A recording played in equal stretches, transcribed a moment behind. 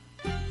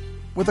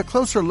with a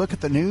closer look at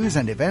the news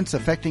and events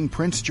affecting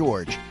Prince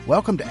George.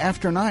 Welcome to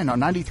After 9 on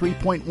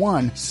 93.1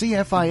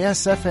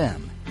 CFIS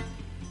FM.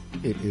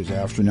 It is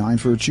after 9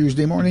 for a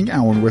Tuesday morning.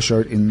 Alan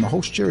Wishart in the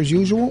host chair as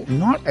usual.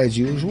 Not as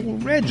usual,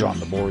 Reg on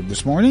the board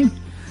this morning.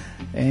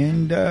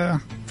 And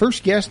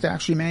first guest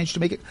actually managed to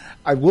make it.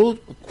 I will,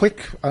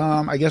 quick,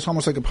 I guess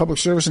almost like a public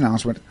service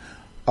announcement,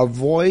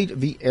 avoid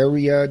the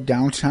area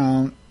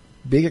downtown.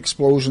 Big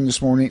explosion this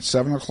morning at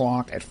 7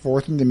 o'clock at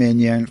 4th and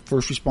Dominion.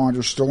 First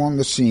responders still on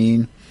the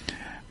scene.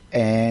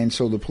 And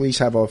so the police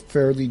have a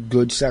fairly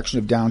good section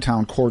of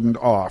downtown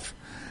cordoned off.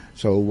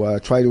 So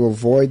try to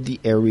avoid the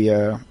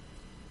area.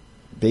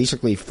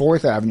 Basically,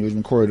 4th Avenue has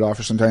been cordoned off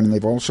for some time, and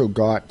they've also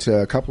got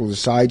a couple of the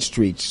side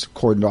streets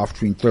cordoned off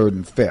between 3rd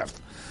and 5th.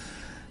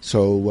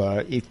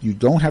 So if you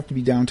don't have to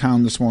be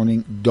downtown this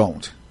morning,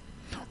 don't.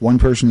 One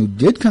person who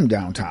did come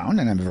downtown,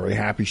 and I'm very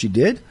happy she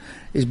did,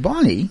 is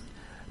Bonnie,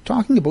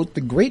 talking about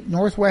the Great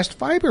Northwest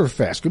Fiber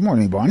Fest. Good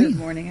morning, Bonnie. Good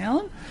morning,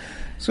 Alan.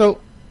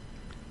 So,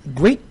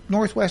 Great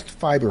Northwest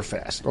Fiber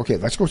Fest. Okay,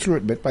 let's go through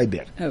it bit by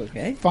bit.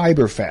 Okay.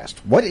 Fiber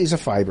Fest. What is a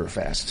Fiber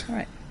Fest? All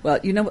right. Well,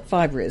 you know what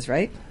fiber is,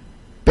 right?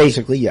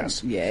 Basically,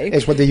 yes. Yay.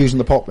 It's what they use in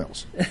the pulp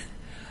mills.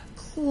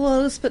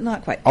 Close, but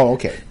not quite. Oh,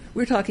 okay.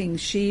 We're talking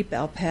sheep,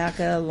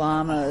 alpaca,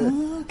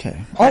 llama.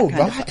 Okay.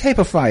 That type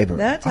of fiber.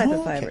 That type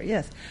of fiber,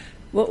 yes.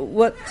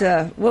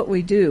 What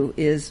we do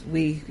is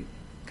we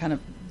kind of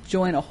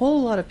join a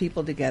whole lot of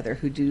people together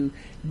who do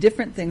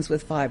different things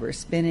with fiber: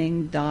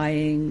 spinning,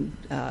 dyeing,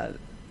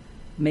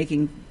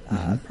 making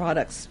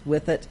products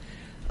with it.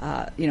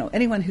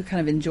 Anyone who kind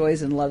of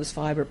enjoys and loves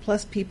fiber,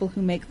 plus people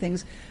who make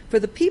things for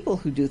the people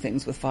who do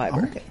things with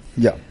fiber. Okay.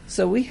 Yeah.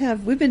 So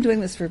we've been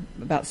doing this for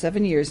about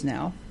 7 years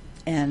now,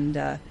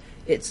 and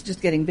it's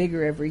just getting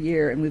bigger every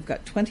year, and we've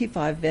got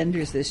 25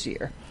 vendors this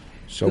year.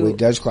 So it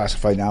does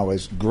classify now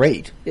as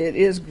great. It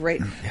is great.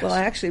 Yes. Well,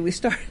 actually, we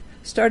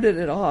started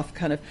it off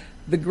kind of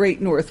the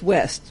Great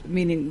Northwest,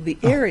 meaning the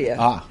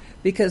area,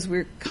 because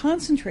we're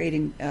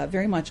concentrating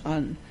very much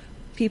on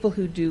people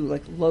who do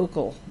like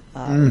local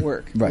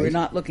work. Right. We're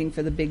not looking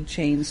for the big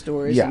chain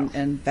stores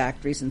and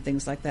factories and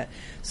things like that.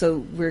 So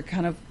we're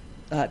kind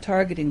of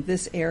targeting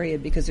this area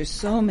because there's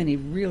so many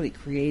really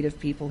creative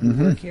people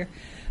who work here.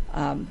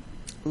 A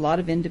lot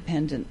of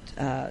independent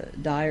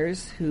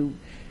dyers who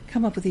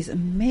come up with these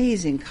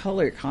amazing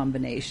color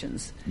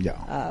combinations.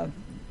 Yeah.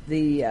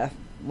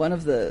 One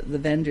of the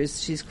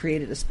vendors, she's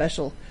created a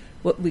special,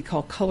 what we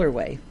call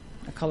colorway.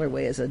 A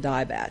colorway is a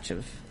dye batch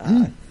of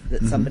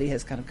that somebody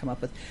has kind of come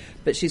up with.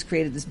 But she's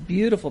created this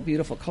beautiful,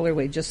 beautiful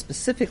colorway just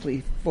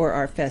specifically for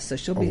our fest. So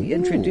she'll be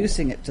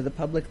introducing it to the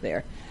public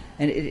there.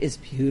 And it is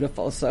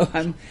beautiful. So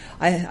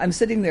I'm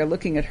sitting there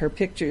looking at her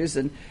pictures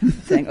and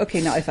saying,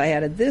 okay, now if I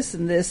added this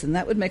and this, and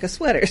that would make a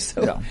sweater.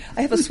 So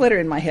I have a sweater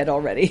in my head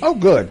already. Oh,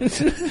 good.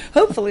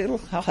 Hopefully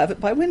I'll have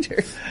it by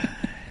winter.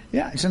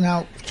 Yeah. So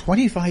now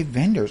 25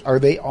 vendors. Are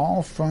they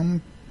all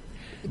from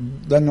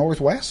the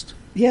Northwest?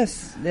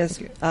 Yes.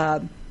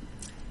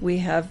 We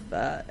have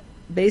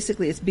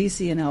basically it's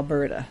BC and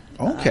Alberta.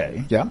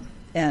 Okay.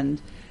 And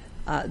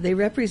they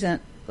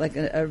represent like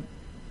a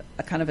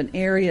kind of an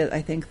area,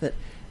 I think, that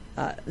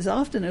is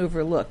often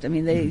overlooked. I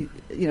mean, they,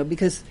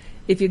 because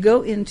if you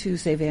go into,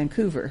 say,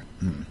 Vancouver,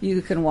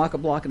 you can walk a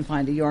block and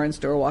find a yarn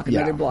store, walk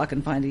another block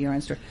and find a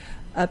yarn store.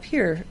 Up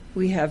here,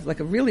 we have like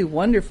a really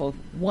wonderful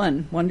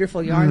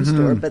yarn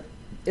store, but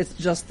it's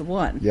just the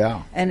one.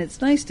 Yeah. And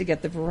it's nice to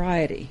get the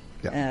variety,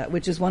 Yeah.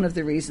 Which is one of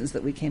the reasons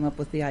that we came up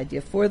with the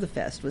idea for the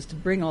fest, was to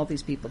bring all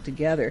these people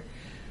together,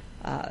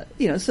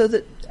 so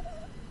that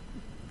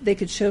they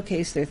could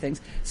showcase their things.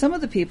 Some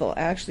of the people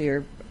actually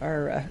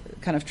are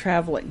kind of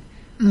traveling.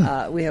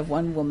 We have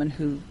one woman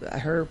who,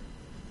 her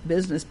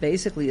business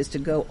basically is to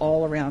go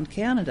all around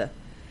Canada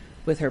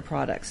with her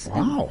products.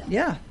 Wow. And,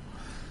 yeah.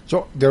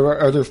 So there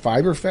are other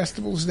fiber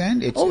festivals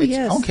then?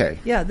 Yes. Okay.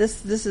 Yeah,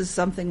 this is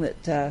something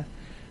that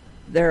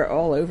they're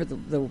all over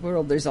the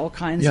world. There's all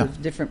kinds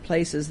of different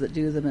places that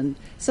do them, and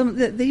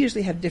they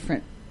usually have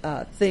different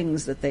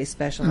things that they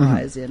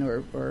specialize in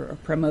or are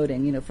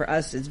promoting. For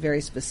us, it's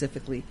very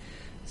specifically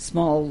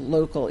small,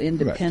 local,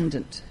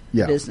 independent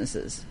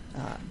businesses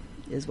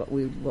is what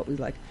we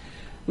like.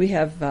 We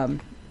have,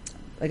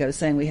 like I was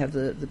saying, we have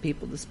the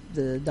people,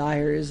 the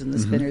dyers and the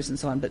spinners and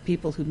so on, but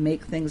people who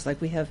make things like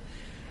we have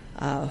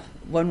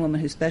one woman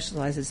who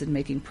specializes in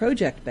making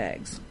project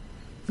bags,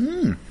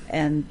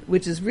 and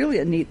which is really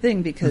a neat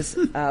thing because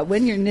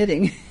when you're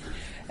knitting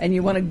and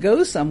you want to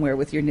go somewhere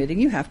with your knitting,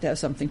 you have to have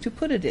something to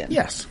put it in.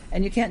 Yes.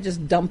 And you can't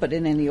just dump it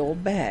in any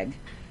old bag.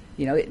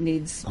 It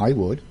needs... I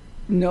would.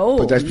 No,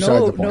 but that's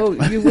beside the point.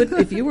 No, you would.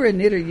 If you were a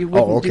knitter, you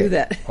wouldn't do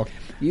that. Okay.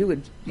 You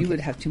would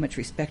have too much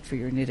respect for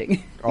your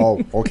knitting.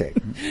 Oh, okay.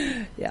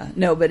 Yeah,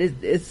 no, but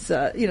it's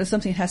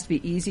something has to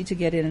be easy to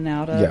get in and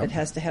out of. Yeah. It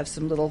has to have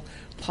some little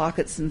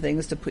pockets and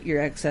things to put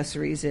your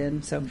accessories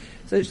in. So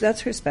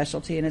that's her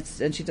specialty,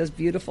 and she does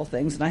beautiful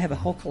things. And I have a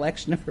whole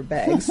collection of her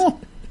bags.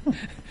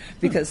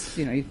 because,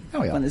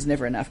 one is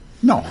never enough.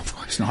 No, of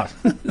course not.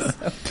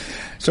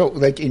 So,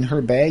 like in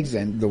her bags,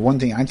 then, the one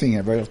thing I'm thinking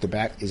of right off the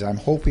bat is I'm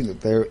hoping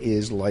that there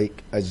is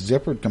like a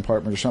zippered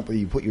compartment or something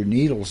you put your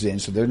needles in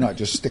so they're not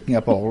just sticking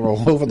up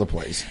all over the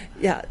place.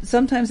 Yeah,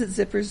 sometimes it's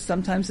zippers,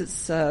 sometimes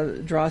it's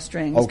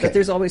drawstrings, Okay. but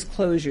there's always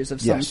closures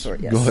of some sort.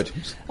 Yes, good.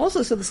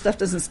 Also, so the stuff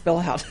doesn't spill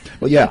out.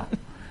 Well, yeah,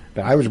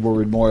 but I was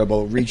worried more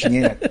about reaching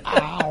in and,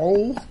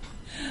 ow.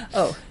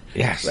 Oh,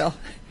 yes. Well,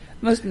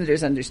 most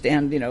knitters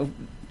understand,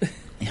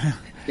 Yeah.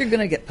 you're going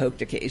to get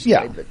poked occasionally.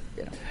 Yeah. But,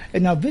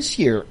 And now this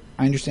year,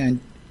 I understand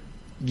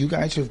you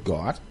guys have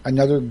got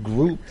another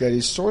group that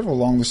is sort of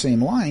along the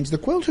same lines, the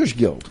Quilters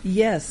Guild.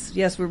 Yes,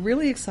 we're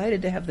really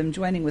excited to have them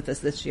joining with us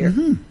this year.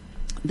 Mm-hmm.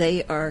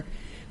 They are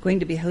going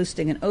to be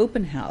hosting an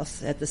open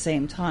house at the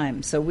same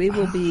time. So we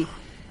will be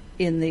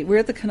we're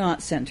at the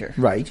Connaught Center.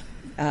 Right.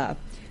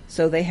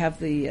 So they have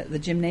the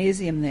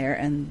gymnasium there,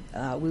 and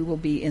we will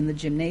be in the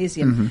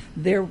gymnasium.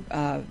 Mm-hmm.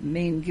 Their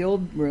main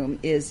guild room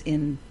is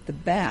in the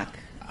back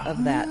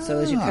of that. So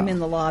as you come in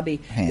the lobby,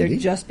 Handy. they're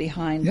just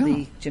behind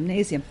the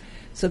gymnasium.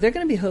 So they're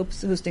going to be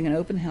hosting an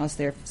open house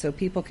there, so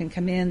people can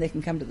come in, they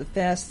can come to the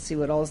fest, see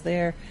what all's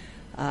there.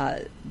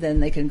 Then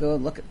they can go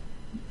and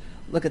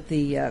look at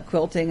the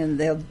quilting, and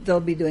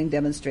they'll be doing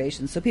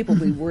demonstrations. So people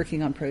will be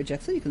working on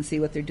projects, so you can see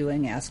what they're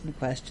doing, ask them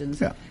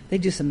questions. Yeah. They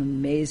do some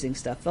amazing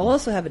stuff. They'll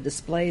also have a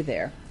display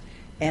there,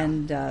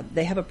 and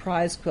they have a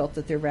prize quilt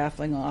that they're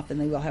raffling off, and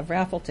they will have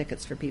raffle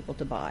tickets for people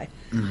to buy,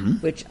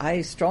 which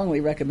I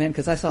strongly recommend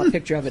because I saw a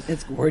picture of it.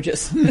 It's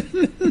gorgeous.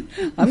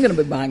 I'm going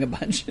to be buying a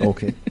bunch.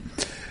 Okay.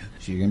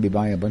 So you're going to be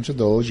buying a bunch of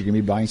those. You're going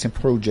to be buying some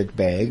project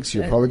bags.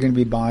 You're probably going to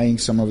be buying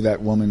some of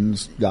that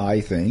woman's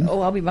dye thing.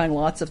 Oh, I'll be buying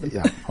lots of them.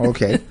 Yeah.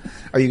 Okay.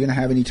 Are you going to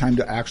have any time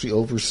to actually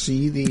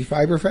oversee the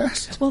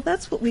Fiberfest? Well,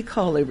 that's what we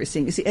call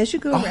overseeing. You see, as you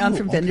go around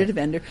from vendor to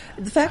vendor,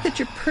 the fact that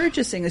you're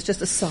purchasing is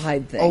just a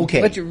side thing. Okay.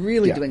 What you're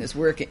really doing is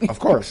working. Of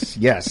course.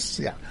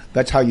 Yes. Yeah.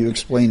 That's how you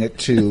explain it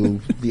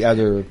to the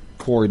other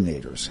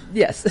coordinators.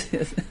 Yes.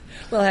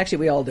 Well, actually,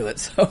 we all do it,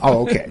 so. Oh,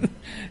 okay.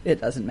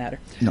 It doesn't matter.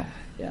 No.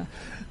 Yeah.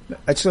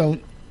 So,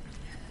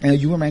 and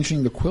you were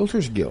mentioning the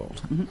Quilters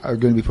Guild are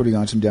going to be putting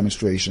on some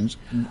demonstrations.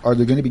 Are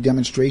there going to be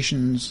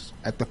demonstrations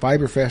at the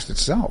Fiberfest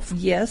itself?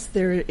 Yes,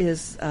 there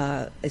is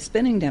a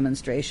spinning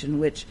demonstration,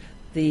 which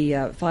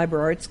the Fiber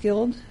Arts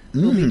Guild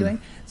will be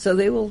doing. So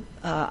they will,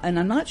 and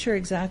I'm not sure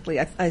exactly.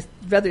 I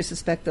rather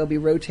suspect they'll be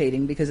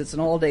rotating because it's an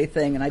all-day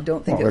thing, and I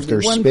don't think Well, it'll if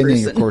be they're one spinning,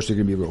 person. of course, they're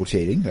going to be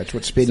rotating. That's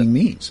what spinning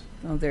means.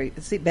 Oh, there.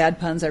 See, bad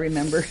puns. I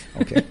remember.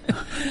 Okay.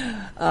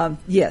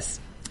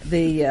 Yes.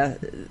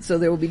 So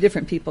there will be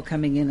different people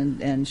coming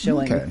in and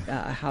showing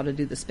how to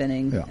do the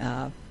spinning.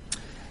 Yeah.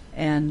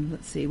 And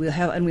let's see,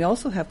 we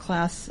also have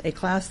a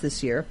class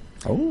this year.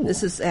 Oh.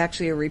 This is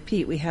actually a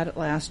repeat. We had it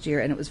last year,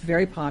 and it was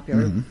very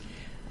popular.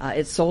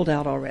 It's sold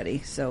out already,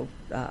 so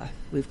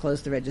we've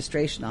closed the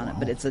registration on it.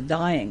 But it's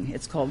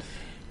it's called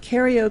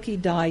Karaoke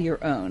Dye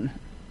Your Own.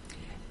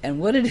 And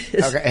what it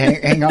is... Okay,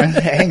 hang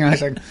on a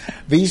second.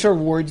 These are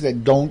words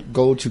that don't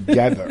go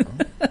together.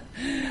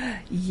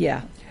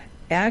 Yeah.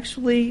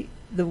 Actually,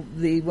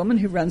 the woman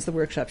who runs the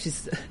workshop,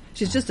 she's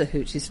just a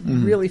hoot. She's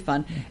really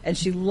fun, and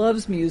she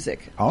loves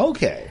music.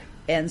 Okay.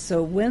 And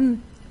so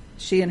when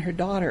she and her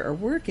daughter are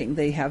working,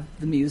 they have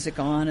the music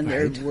on, and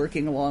they're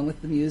working along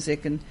with the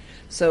music, and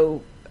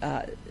so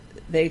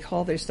they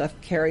call their stuff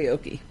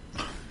karaoke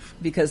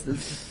because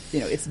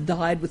it's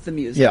dyed with the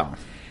music. Yeah.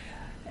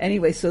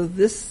 Anyway, so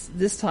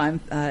this time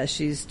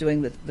she's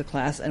doing the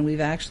class, and we've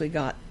actually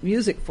got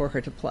music for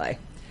her to play.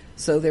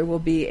 So there will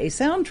be a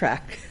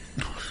soundtrack.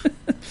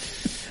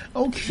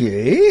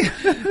 Okay.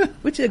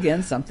 Which,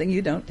 again, something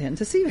you don't tend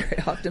to see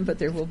very often, but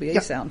there will be a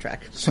soundtrack.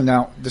 So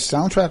now, the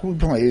soundtrack will be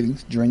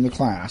played during the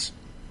class.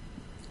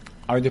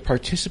 Are the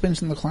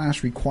participants in the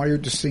class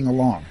required to sing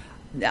along?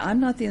 Now, I'm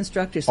not the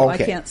instructor, so I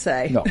can't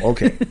say. No,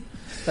 okay.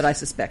 But I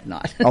suspect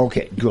not.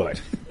 Okay, good.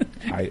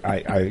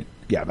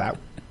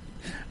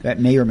 That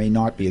may or may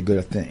not be a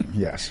good thing,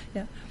 yes.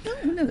 Yeah. Well,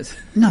 who knows?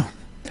 No.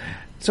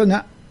 So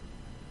now,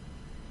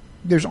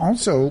 there's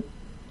also,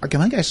 I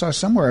think I saw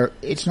somewhere,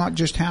 it's not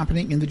just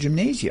happening in the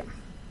gymnasium.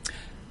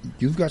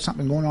 You've got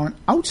something going on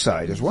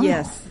outside as well.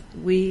 Yes.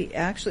 We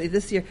actually,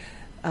 this year,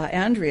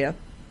 Andrea,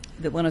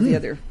 one of the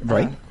other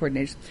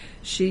coordinators,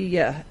 she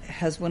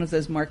has one of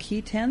those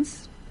marquee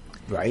tents.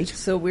 Right.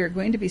 So we're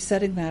going to be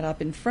setting that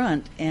up in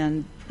front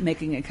and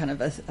making it kind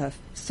of a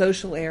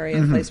social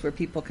area, a place where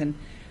people can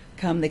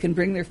come. They can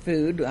bring their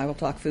food. I will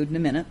talk food in a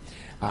minute.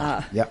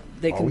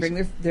 They can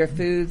bring their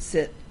food,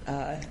 sit,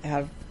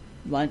 have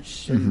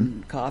lunch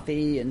and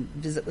coffee and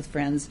visit with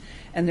friends,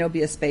 and there'll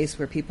be a space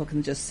where people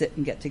can just sit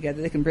and get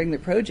together. They can bring their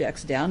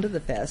projects down to the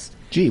fest.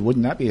 Gee,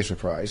 wouldn't that be a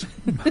surprise?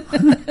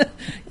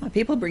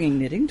 People bringing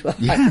knitting to a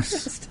yes.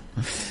 fest.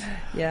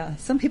 Yeah,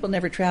 some people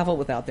never travel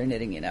without their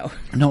knitting,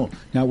 No.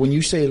 Now, when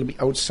you say it'll be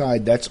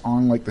outside, that's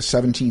on like the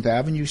 17th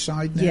Avenue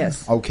side there?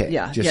 Yes. Okay.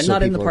 Yeah, Just so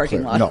not in the people are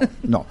parking clear.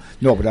 lot.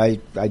 No, but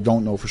I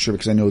don't know for sure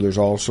because I know there's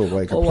also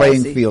like a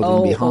playing field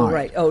in behind. Oh,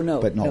 right. Oh,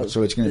 no. But no,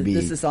 so it's going to be...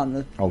 This is on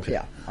the... Okay.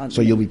 Yeah.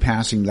 So you'll be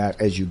passing that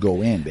as you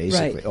go in,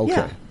 basically. Right.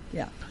 Okay.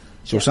 Yeah.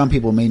 So some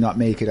people may not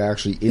make it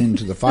actually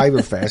into the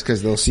Fiberfest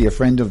because they'll see a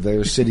friend of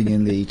theirs sitting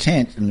in the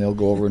tent and they'll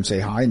go over and say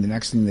hi, and the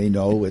next thing they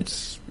know,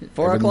 it's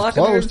 4 o'clock.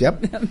 Closed.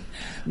 Yep.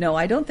 No,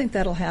 I don't think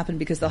that'll happen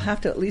because they'll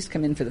have to at least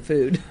come in for the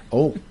food.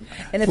 Oh,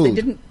 and if food. they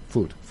didn't,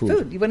 food.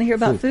 You want to hear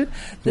about food?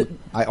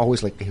 I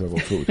always like to hear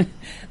about food.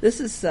 This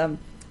is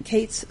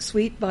Kate's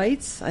Sweet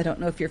Bites. I don't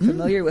know if you're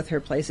familiar with her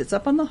place. It's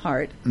up on the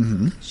Hart.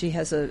 Mm-hmm. She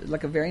has a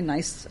very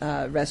nice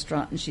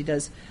restaurant, and she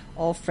does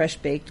all fresh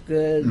baked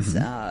goods.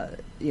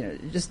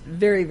 Just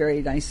very,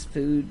 very nice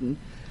food. And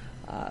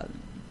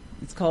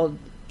it's called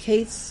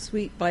Kate's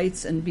Sweet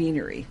Bites and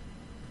Beanery.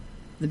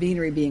 The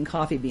beanery being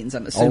coffee beans,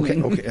 I'm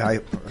assuming. Okay. I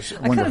was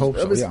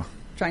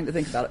trying to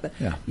think about it, but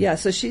yeah.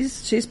 So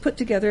she's put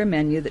together a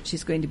menu that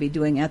she's going to be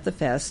doing at the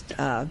fest.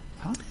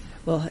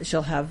 Well,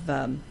 she'll have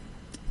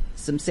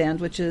some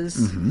sandwiches.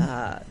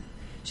 Mm-hmm.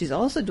 She's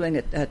also doing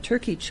a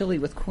turkey chili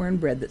with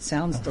cornbread that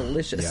sounds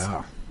delicious.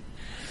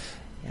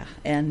 Yeah.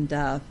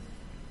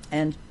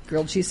 And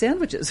grilled cheese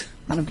sandwiches,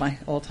 one of my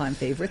all-time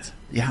favorites.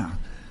 Yeah.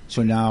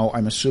 So now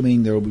I'm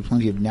assuming there will be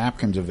plenty of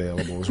napkins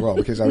available as well,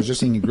 because I was just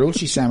thinking grilled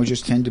cheese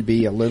sandwiches tend to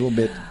be a little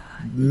bit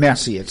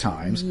messy at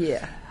times.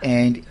 Yeah.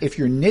 And if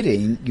you're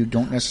knitting, you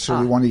don't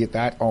necessarily want to get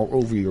that all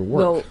over your work.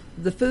 Well,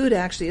 the food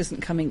actually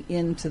isn't coming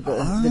into the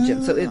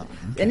gym.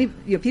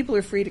 So people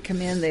are free to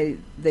come in.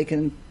 They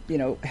can,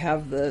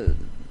 have the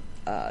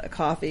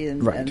coffee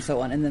and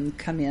so on, and then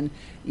come in.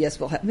 Yes,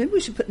 maybe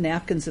we should put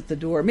napkins at the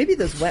door. Maybe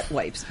those wet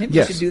wipes. Maybe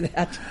we should do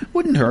that.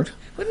 Wouldn't hurt.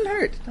 Wouldn't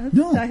hurt.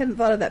 No. I hadn't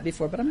thought of that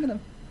before, but I'm going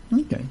to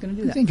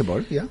do that. Think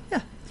about it, yeah.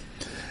 Yeah.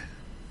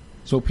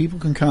 So people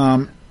can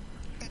come,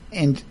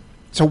 and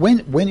so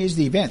when is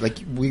the event? Like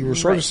we were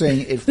sort of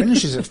saying, it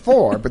finishes at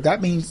 4, but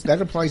that means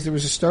that applies there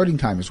was a starting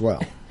time as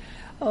well.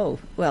 Oh,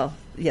 well,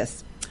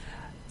 yes.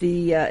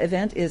 The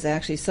event is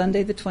actually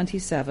Sunday the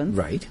 27th.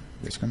 Right.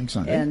 It's coming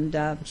Sunday. And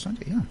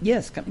Sunday, yeah.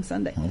 Yes, coming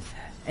Sunday. Oh.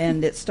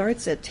 And it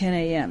starts at 10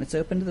 a.m. It's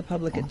open to the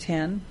public at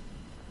 10,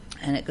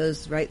 and it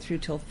goes right through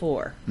till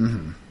 4.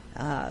 Mm-hmm.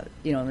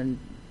 And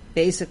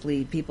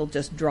basically people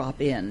just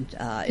drop in.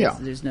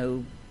 There's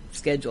no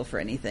schedule for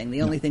anything.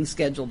 The only thing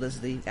scheduled is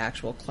the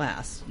actual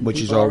class.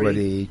 Which is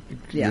already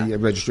the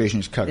registration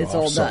is cut off. It's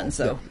all done,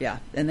 so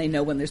and they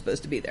know when they're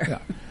supposed to be there. Yeah.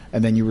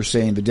 And then you were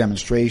saying the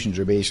demonstrations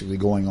are basically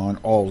going on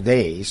all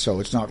day, so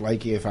it's not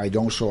like if I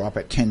don't show up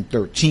at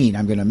 10:13,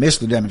 I'm going to miss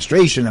the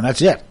demonstration, and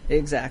that's it.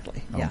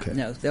 Exactly. Yeah. Okay.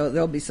 No,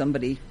 there'll be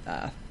somebody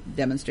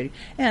demonstrating.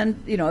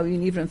 And,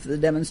 even if the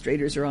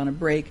demonstrators are on a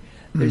break,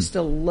 there's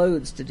still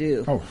loads to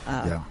do. Oh,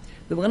 yeah.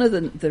 But one of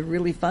the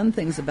really fun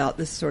things about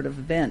this sort of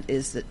event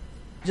is that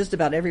just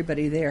about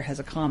everybody there has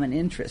a common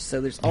interest.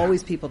 So there's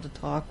always people to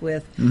talk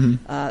with.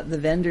 Mm-hmm. The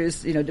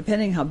vendors,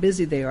 depending how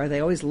busy they are, they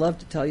always love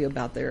to tell you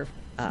about their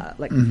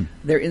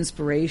their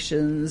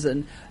inspirations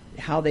and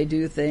how they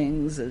do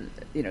things, and,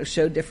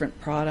 show different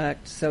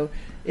products. So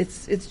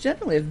it's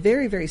generally a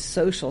very, very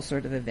social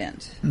sort of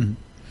event. Mm-hmm.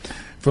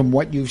 From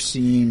what you've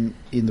seen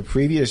in the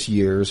previous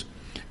years,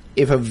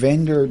 if a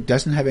vendor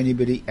doesn't have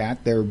anybody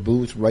at their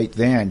booth right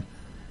then,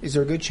 is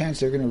there a good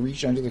chance they're going to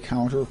reach under the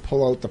counter,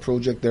 pull out the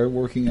project they're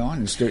working on,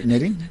 and start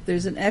knitting?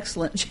 There's an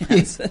excellent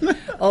chance.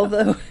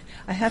 Although,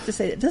 I have to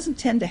say, it doesn't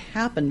tend to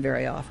happen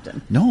very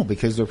often. No,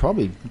 because they're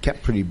probably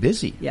kept pretty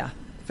busy. Yeah,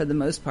 for the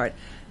most part.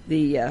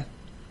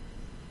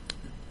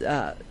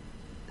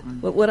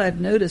 What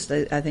I've noticed,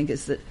 I think,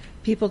 is that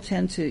people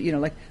tend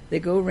to, they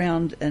go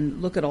around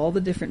and look at all the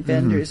different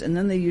vendors, and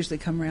then they usually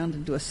come around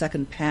and do a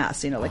second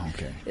pass, So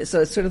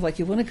it's sort of like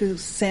you want to go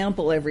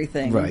sample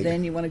everything, and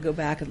then you want to go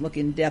back and look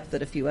in depth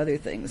at a few other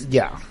things.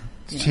 Yeah.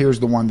 Here's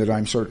the one that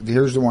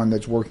here's the one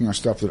that's working on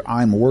stuff that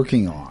I'm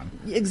working on.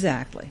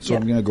 Exactly. So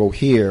I'm going to go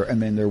here,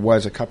 and then there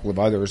was a couple of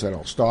others that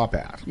I'll stop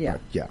at. Yeah.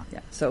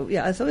 But So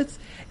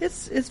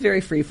it's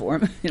very free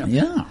form.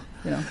 Yeah.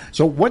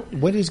 So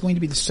what is going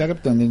to be the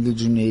setup then in the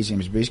gymnasium?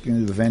 Is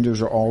basically the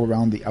vendors are all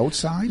around the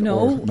outside?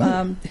 No.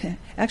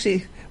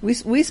 Actually,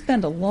 we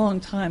spend a long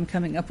time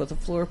coming up with a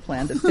floor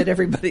plan to fit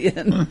everybody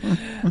in.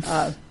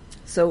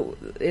 So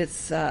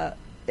it's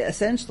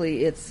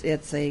essentially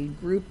it's a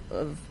group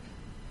of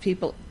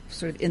people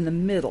sort of in the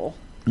middle,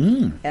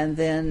 and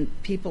then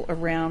people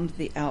around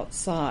the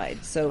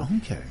outside. So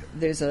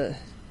there's a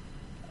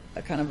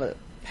kind of a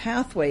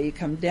pathway. You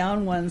come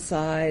down one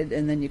side,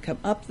 and then you come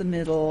up the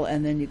middle,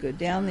 and then you go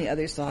down the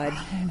other side,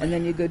 and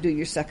then you go do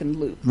your second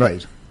loop.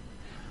 Right.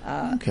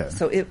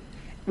 So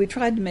we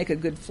tried to make a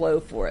good flow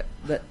for it,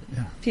 but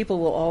people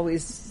will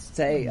always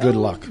say, good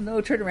luck.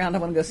 No, turn around, I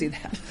want to go see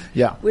that.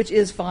 Yeah. Which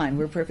is fine.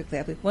 We're perfectly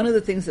happy. One of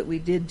the things that we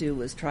did do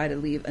was try to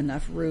leave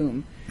enough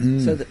room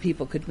so that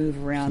people could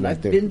move around. Like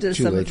I've been to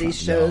some of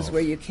these shows No.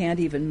 where you can't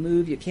even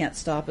move, you can't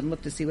stop and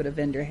look to see what a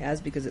vendor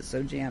has because it's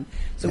so jammed.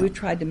 So we've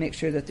tried to make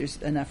sure that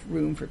there's enough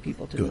room for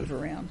people to move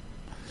around.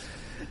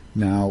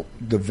 Now,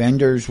 the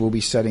vendors will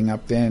be setting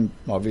up then,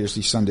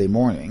 obviously, Sunday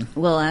morning.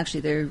 Well,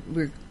 actually,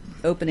 we're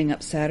opening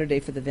up Saturday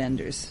for the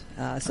vendors.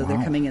 So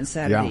they're coming in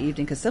Saturday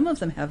evening because some of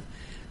them have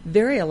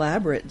very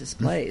elaborate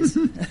displays.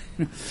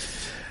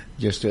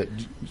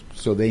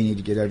 So they need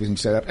to get everything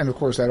set up. And, of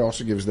course, that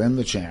also gives them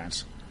the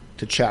chance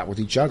to chat with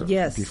each other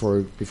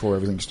before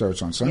everything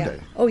starts on Sunday.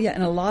 Yeah. Oh, yeah,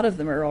 and a lot of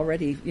them are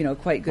already,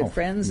 quite good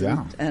friends.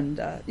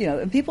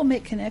 And people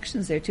make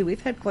connections there, too.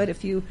 We've had quite a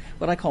few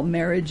what I call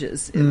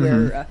marriages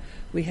where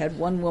we had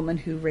one woman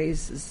who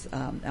raises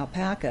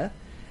alpaca,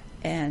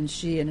 and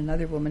she and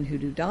another woman who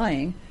do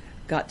dyeing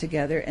got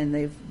together, and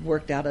they've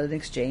worked out an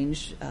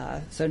exchange.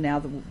 So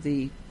now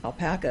the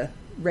alpaca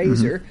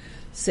raiser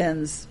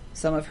sends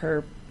some of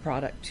her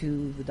product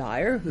to the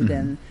dyer, who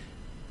then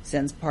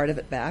sends part of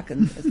it back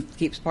and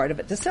keeps part of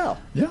it to sell.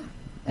 Yeah.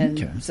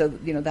 And so,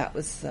 that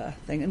was a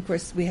thing. And, of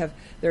course,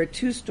 there are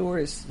 2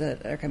 stores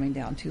that are coming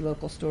down, 2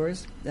 local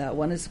stores.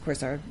 One is, of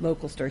course, our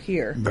local store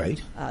here,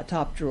 right?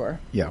 Top Drawer.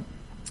 Yeah.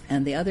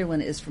 And the other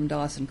one is from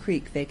Dawson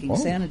Creek, Faking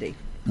Sanity.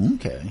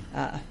 Okay.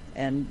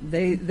 And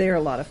they're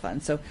a lot of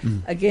fun. So,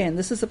 again,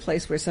 this is a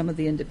place where some of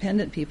the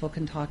independent people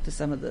can talk to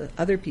some of the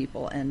other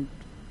people and,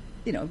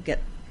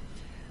 get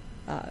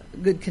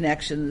good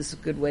connections, a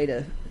good way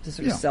to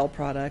sort of sell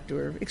product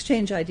or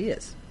exchange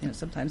ideas.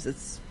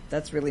 Sometimes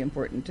that's really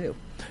important, too.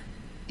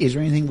 Is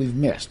there anything we've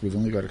missed? We've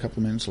only got a couple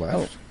of minutes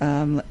left.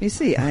 Let me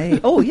see.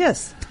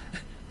 Yes.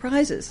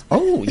 Prizes.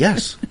 Oh,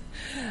 yes.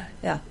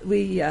 Yeah,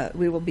 we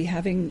will be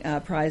having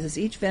prizes.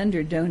 Each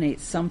vendor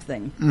donates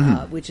something,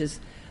 which is,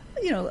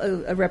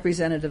 a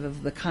representative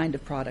of the kind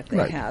of product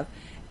they have.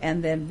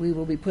 And then we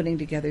will be putting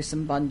together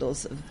some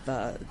bundles of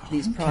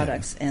these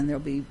products, and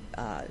there'll be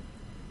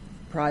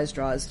prize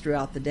draws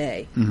throughout the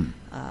day.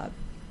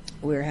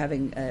 We're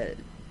having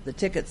the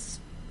tickets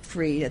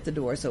free at the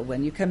door, so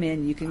when you come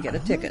in, you can get a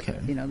ticket.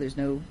 There's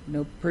no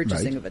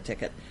purchasing of a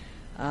ticket.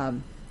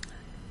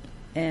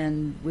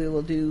 And we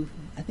will do,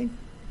 I think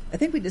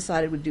we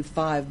decided we'd do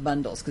 5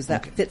 bundles because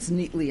that fits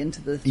neatly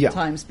into the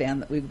time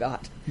span that we've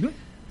got.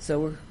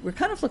 So we're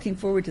kind of looking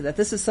forward to that.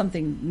 This is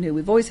something new.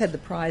 We've always had the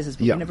prizes,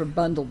 but we've never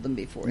bundled them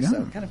before. So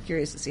I'm kind of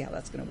curious to see how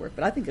that's going to work.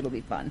 But I think it'll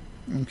be fun.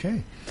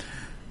 Okay.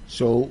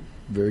 So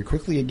very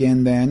quickly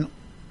again then,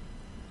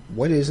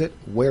 what is it?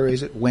 Where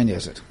is it? When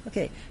is it?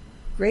 Okay.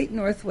 Great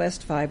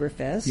Northwest Fiber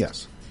Fest.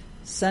 Yes.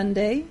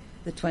 Sunday,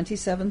 the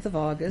 27th of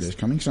August. This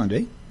coming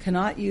Sunday.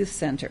 Connaught Youth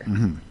Center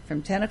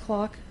from 10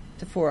 o'clock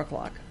to 4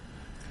 o'clock.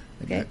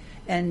 Okay.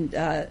 And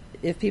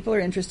if people are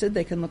interested,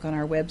 they can look on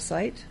our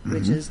website,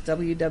 which is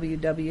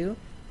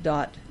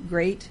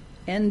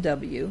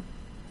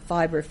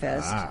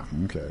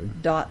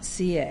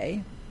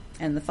www.greatnwfiberfest.ca.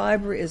 And the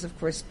fiber is, of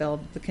course,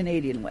 spelled the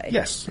Canadian way.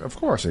 Yes, of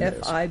course it is.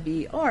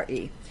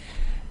 F-I-B-R-E.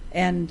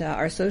 And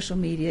our social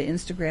media,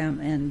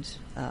 Instagram and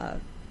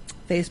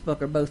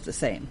Facebook, are both the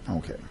same.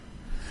 Okay.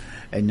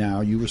 And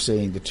now you were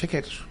saying the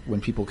tickets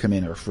when people come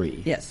in are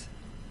free. Yes.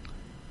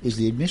 Is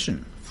the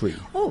admission free?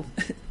 Oh,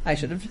 I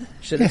should have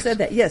said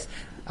that. Yes,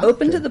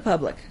 open to the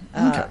public.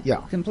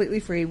 Completely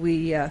free.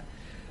 We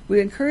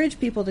encourage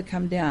people to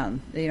come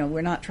down.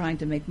 We're not trying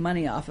to make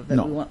money off of it.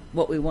 No.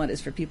 What we want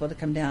is for people to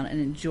come down and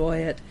enjoy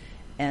it,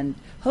 and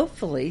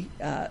hopefully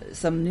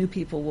some new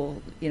people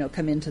will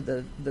come into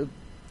the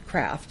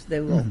craft.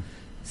 They will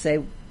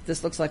say,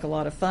 "This looks like a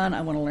lot of fun.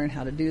 I want to learn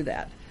how to do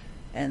that."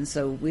 And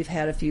so we've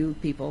had a few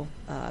people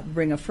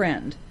bring a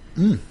friend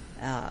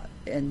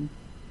and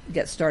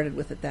get started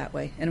with it that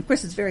way. And of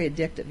course, it's very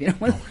addictive.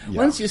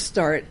 Once you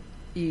start,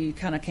 you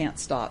kind of can't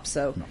stop.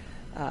 So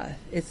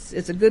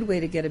it's a good way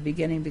to get a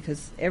beginning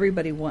because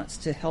everybody wants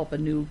to help a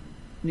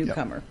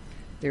newcomer. Yep.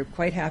 They're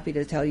quite happy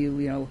to tell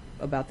you,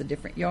 about the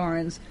different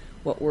yarns,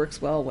 what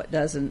works well, what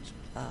doesn't.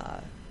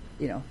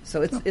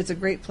 So it's a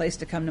great place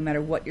to come no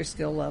matter what your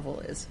skill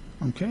level is.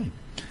 Okay.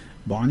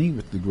 Bonnie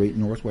with the Great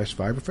Northwest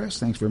Fiber Fest,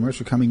 thanks very much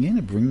for coming in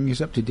and bringing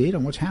us up to date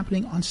on what's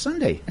happening on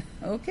Sunday.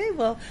 Okay,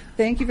 well,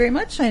 thank you very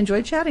much. I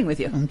enjoyed chatting with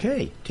you.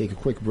 Okay, take a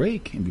quick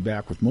break and be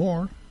back with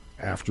more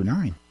after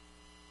 9.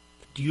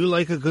 Do you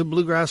like a good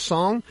bluegrass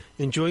song?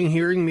 Enjoying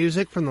hearing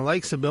music from the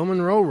likes of Bill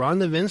Monroe,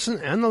 Rhonda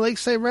Vincent, and the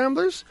Lakeside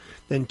Ramblers?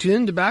 Then tune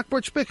in to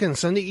Backporch Pickens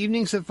Sunday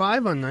evenings at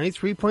 5 on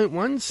 93.1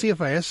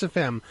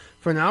 CFIS-FM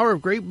for an hour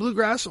of great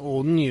bluegrass,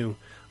 old and new.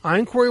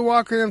 I'm Corey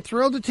Walker, and I'm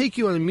thrilled to take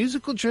you on a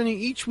musical journey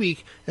each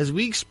week as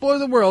we explore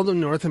the world of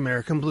North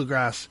American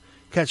bluegrass.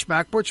 Catch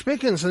Backporch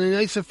Pickens Sunday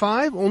nights at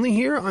 5, only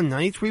here on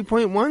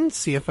 93.1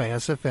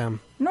 CFIS-FM.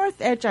 North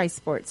Edge Ice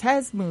Sports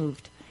has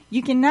moved.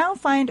 You can now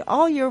find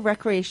all your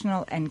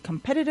recreational and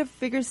competitive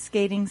figure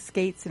skating,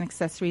 skates, and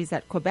accessories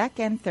at Quebec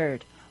and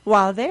 3rd.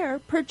 While there,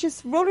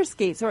 purchase roller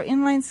skates or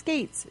inline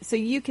skates so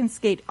you can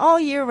skate all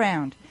year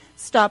round.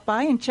 Stop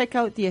by and check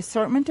out the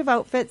assortment of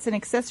outfits and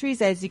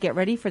accessories as you get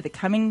ready for the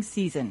coming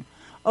season.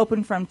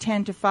 Open from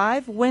 10 to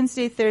 5,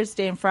 Wednesday,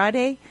 Thursday, and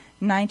Friday,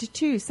 9 to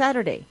 2,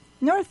 Saturday.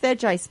 North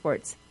Edge Ice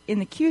Sports, in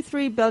the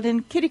Q3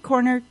 building, kitty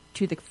corner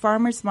to the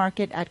Farmers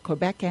Market at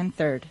Quebec and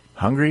 3rd.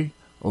 Hungry?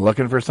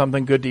 Looking for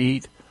something good to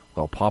eat?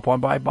 Well, pop on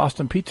by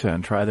Boston Pizza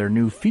and try their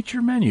new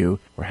feature menu,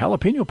 where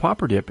jalapeno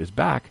popper dip is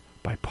back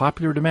by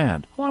popular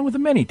demand, along with the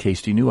many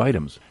tasty new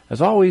items.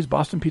 As always,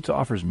 Boston Pizza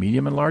offers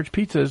medium and large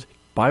pizzas.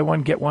 Buy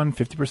one, get one,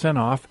 50%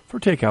 off for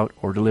takeout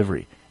or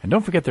delivery. And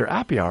don't forget their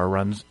happy hour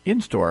runs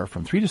in-store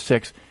from 3 to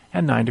 6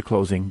 and 9 to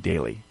closing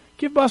daily.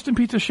 Give Boston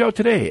Pizza a shout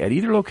today at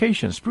either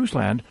location,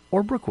 Spruceland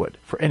or Brookwood,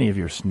 for any of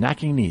your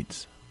snacking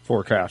needs.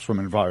 Forecast from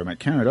Environment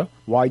Canada.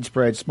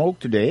 Widespread smoke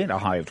today at a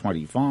high of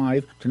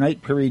 25.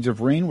 Tonight, periods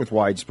of rain with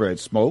widespread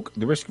smoke.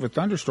 The risk of a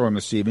thunderstorm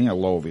this evening, a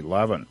low of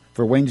 11.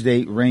 For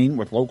Wednesday, rain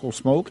with local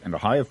smoke and a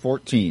high of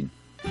 14.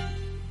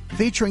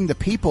 Featuring the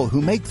people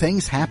who make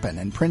things happen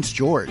in Prince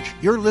George.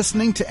 You're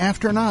listening to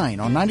After 9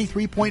 on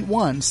 93.1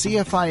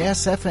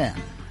 CFIS FM.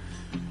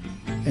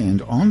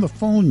 And on the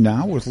phone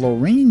now with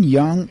Lorraine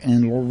Young.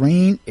 And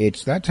Lorraine,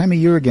 it's that time of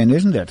year again,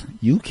 isn't it?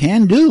 You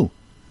can do.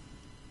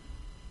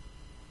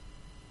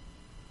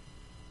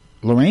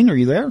 Lorraine, are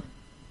you there?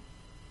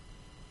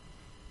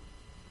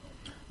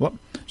 Well,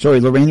 sorry,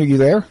 Lorraine, are you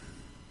there?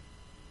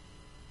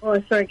 Oh,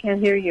 sorry, I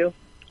can't hear you.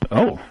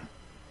 Oh.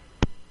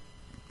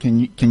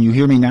 Can you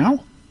hear me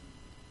now?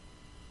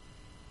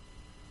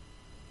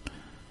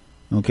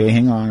 Okay,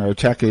 hang on. Our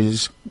tech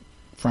is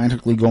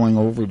frantically going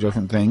over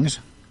different things.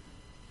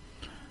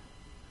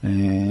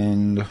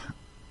 And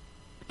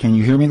can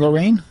you hear me,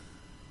 Lorraine?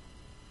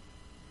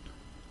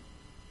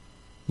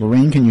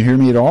 Lorraine, can you hear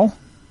me at all?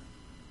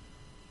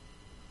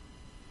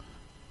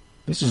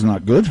 This is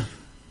not good.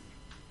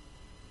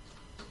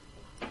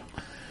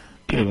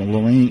 Okay, well,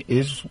 Lorraine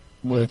is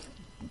with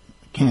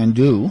Can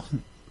Do,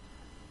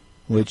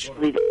 which...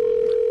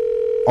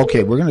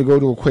 Okay, we're going to go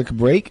to a quick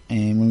break,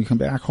 and when we come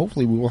back,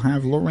 hopefully we will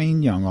have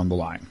Lorraine Young on the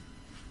line.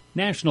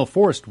 National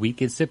Forest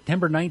Week is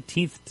September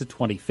 19th to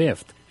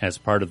 25th. As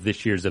part of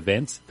this year's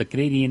events, the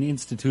Canadian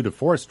Institute of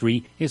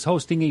Forestry is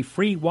hosting a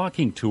free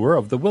walking tour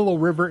of the Willow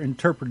River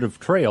Interpretive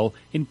Trail,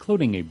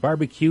 including a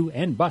barbecue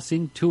and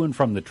busing to and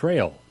from the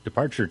trail.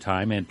 Departure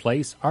time and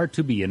place are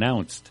to be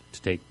announced.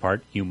 To take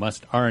part, you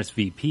must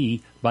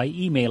RSVP by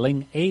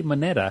emailing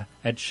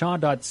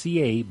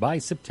amonetta@shaw.ca by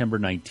September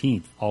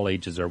 19th. All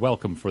ages are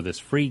welcome for this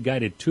free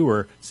guided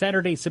tour,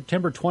 Saturday,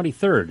 September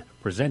 23rd,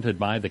 presented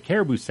by the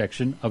Caribou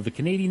section of the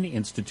Canadian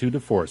Institute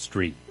of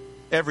Forestry.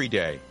 Every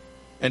day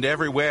and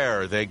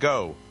everywhere they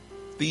go,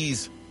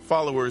 these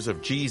followers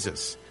of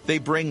Jesus, they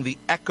bring the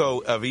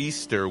echo of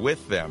Easter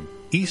with them.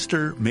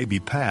 Easter may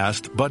be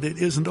past, but it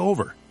isn't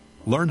over.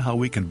 Learn how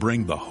we can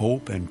bring the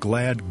hope and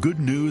glad good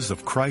news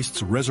of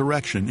Christ's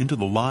resurrection into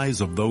the lives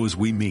of those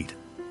we meet.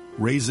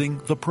 Raising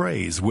the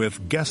Praise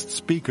with guest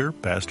speaker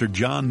Pastor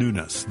John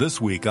Nunes this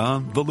week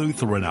on the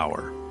Lutheran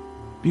Hour.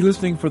 Be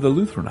listening for the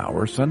Lutheran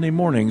Hour Sunday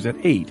mornings at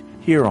 8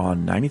 here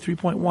on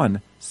 93.1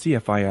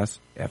 CFIS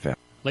FM.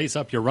 Lace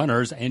up your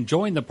runners and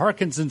join the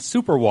Parkinson's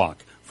Super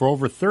Walk. For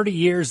over 30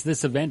 years,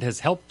 this event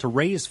has helped to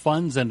raise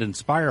funds and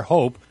inspire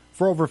hope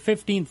for over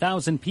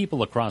 15,000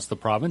 people across the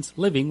province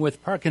living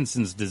with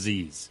Parkinson's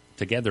disease.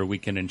 Together, we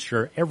can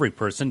ensure every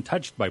person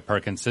touched by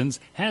Parkinson's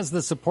has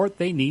the support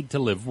they need to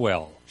live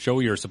well. Show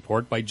your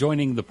support by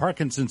joining the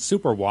Parkinson's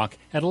Super Walk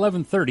at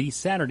 11:30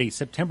 Saturday,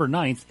 September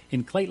 9th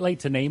in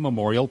Clayton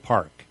Memorial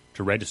Park.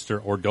 To register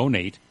or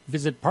donate,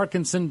 visit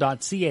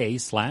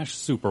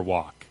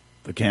parkinson.ca/superwalk.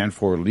 The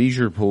Canfor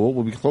Leisure Pool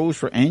will be closed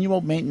for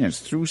annual maintenance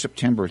through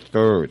September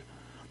 3rd.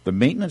 The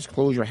maintenance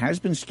closure has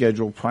been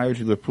scheduled prior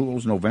to the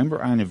pool's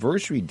November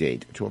anniversary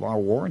date to allow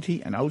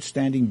warranty and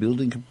outstanding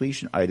building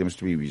completion items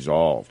to be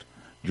resolved.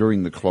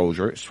 During the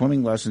closure,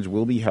 swimming lessons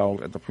will be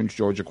held at the Prince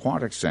George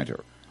Aquatic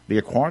Center. The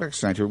Aquatic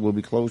Center will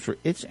be closed for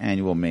its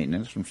annual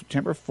maintenance from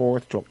September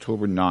 4th to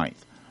October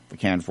 9th. The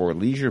Canfor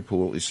Leisure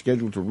Pool is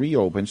scheduled to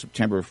reopen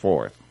September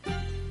 4th.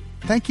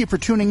 Thank you for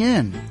tuning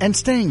in and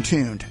staying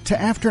tuned to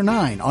After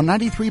 9 on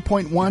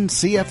 93.1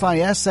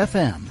 CFIS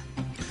FM.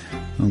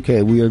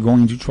 Okay, we are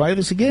going to try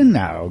this again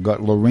now.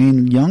 Got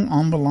Lorraine Young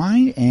on the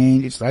line,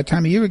 and it's that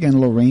time of year again,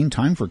 Lorraine.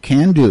 Time for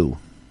Can Do.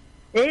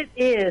 It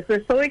is.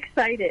 We're so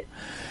excited.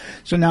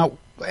 So now,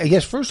 I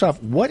guess first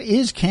off, what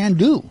is Can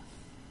Do?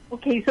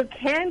 Okay, so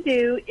Can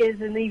Do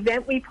is an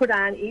event we put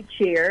on each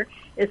year.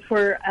 It's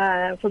for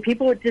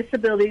people with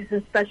disabilities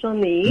and special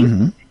needs.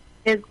 Mm-hmm.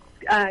 It's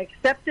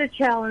accept a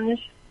challenge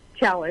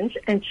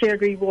and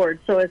shared reward.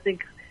 So it's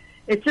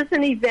just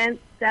an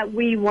event that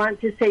we want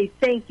to say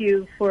thank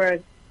you for,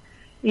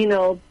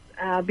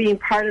 being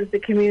part of the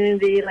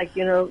community, like,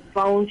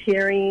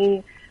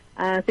 volunteering,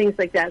 things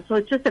like that. So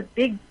it's just a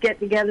big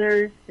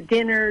get-together,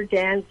 dinner,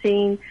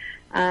 dancing,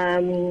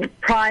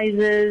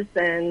 prizes,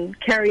 and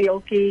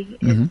karaoke.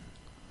 Mm-hmm.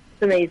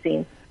 It's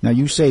amazing. Now,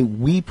 you say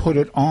we put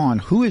it on.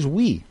 Who is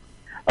we?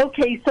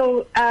 Okay,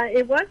 so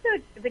it was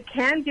the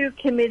Can Do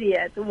Committee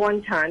at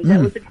one time. That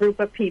was a group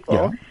of people.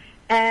 Yeah.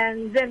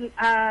 And then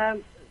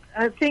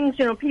things,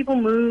 people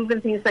move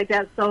and things like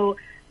that. So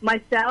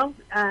myself,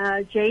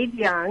 Jade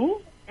Young,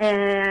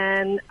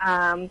 and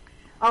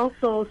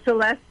also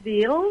Celeste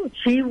Veal.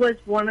 She was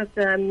one of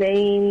the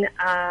main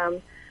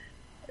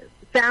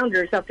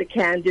founders of the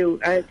Can Do.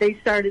 They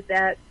started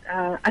that.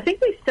 I think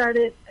they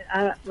started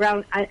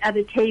around at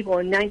a table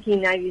in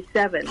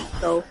 1997.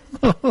 So,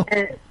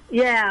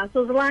 yeah,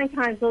 so it was a long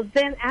time. So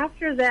then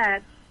after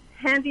that,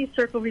 Handy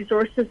Circle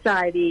Resort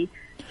Society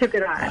took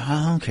it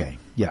on. Okay,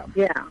 yeah.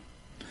 Yeah.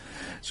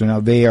 So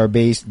now they're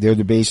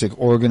the basic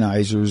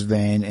organizers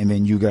then, and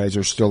then you guys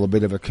are still a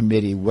bit of a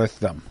committee with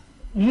them.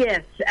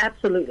 Yes,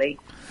 absolutely.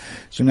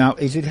 So now,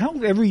 is it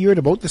held every year at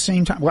about the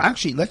same time? Well,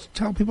 actually, let's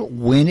tell people,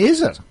 when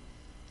is it?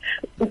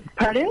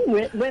 Pardon?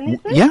 When is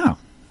it? Yeah.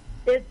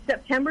 It's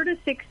September the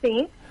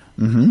 16th.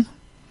 Mm-hmm.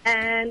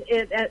 And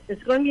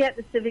it's going to be at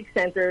the Civic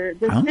Center.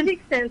 The Civic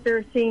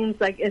Center seems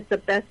like it's the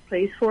best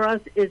place for us.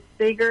 It's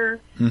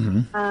bigger.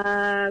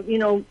 Mm-hmm. You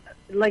know,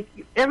 like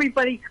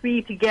everybody could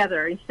be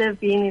together instead of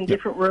being in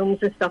different rooms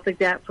and stuff like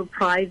that for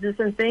prizes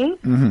and things.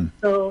 Mm-hmm.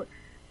 So,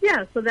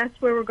 yeah, so that's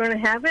where we're going to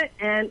have it.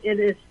 And it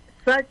is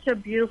such a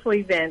beautiful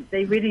event.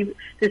 The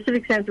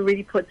Civic Center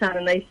really puts on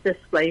a nice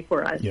display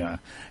for us. Yeah.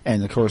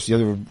 And, of course, the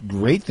other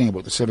great thing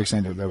about the Civic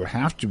Center that would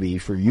have to be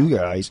for you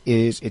guys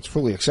is it's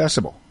fully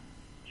accessible.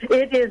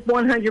 It is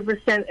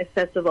 100%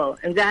 accessible,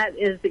 and that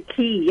is the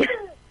key.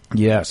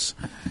 Yes,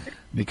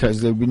 because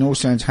there'd be no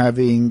sense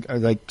having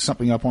like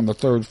something up on the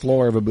third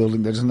floor of a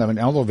building that doesn't have an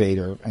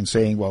elevator and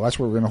saying, well, that's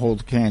where we're going to hold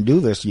the Can Do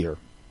this year.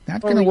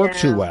 Not going to work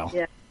too well.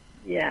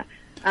 Yeah.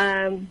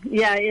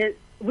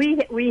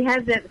 We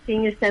had that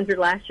senior center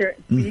last year.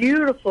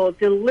 Beautiful,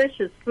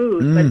 delicious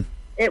food,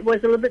 but it was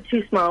a little bit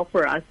too small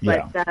for us.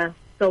 But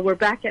so we're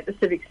back at the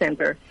Civic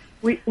Center.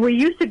 We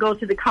used to go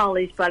to the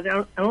college, but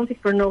I don't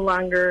think we're no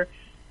longer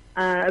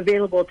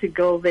available to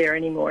go there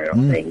anymore, I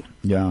don't think.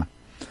 Yeah.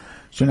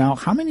 So now,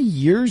 how many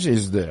years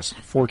is this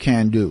for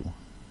Can Do?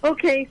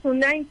 Okay, so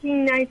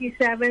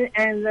 1997,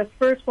 and the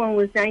first one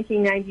was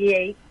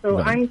 1998. So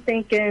Right. I'm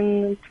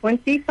thinking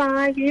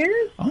 25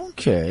 years,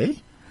 Okay.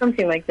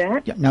 something like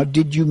that. Yeah. Now,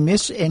 did you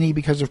miss any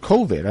because of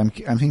COVID?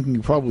 I'm thinking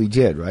you probably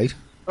did, right?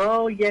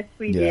 Oh, yes,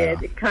 we Yeah.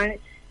 did.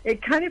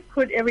 It kind of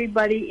put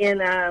everybody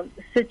in a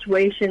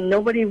situation.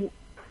 Nobody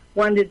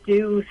wanted to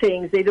do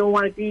things. They don't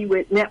want to be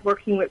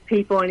networking with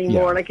people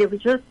anymore. Yeah. Like, it was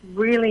just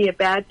really a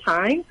bad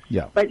time.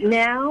 Yeah. But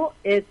now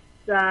it's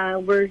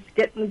we're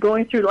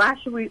going through.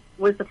 Last year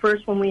was the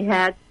first one we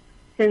had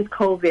since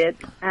COVID,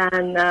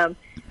 and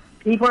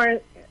people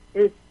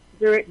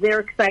they're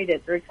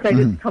excited. They're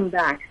excited to come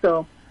back.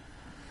 So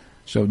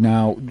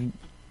now,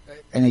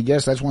 and I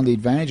guess that's one of the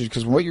advantages,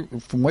 because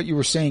from what you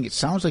were saying, it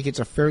sounds like it's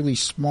a fairly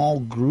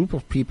small group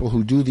of people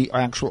who do the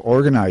actual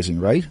organizing,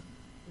 right?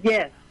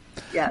 yes.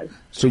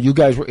 So you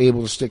guys were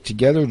able to stick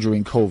together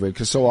during COVID,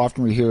 because so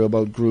often we hear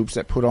about groups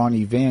that put on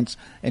events,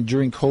 and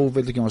during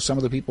COVID, some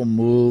of the people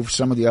moved,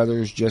 some of the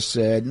others just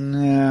said, "No,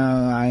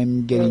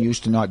 I'm getting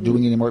used to not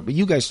doing it anymore." But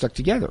you guys stuck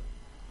together.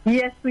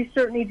 Yes, we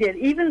certainly did.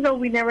 Even though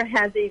we never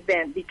had the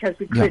event because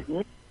we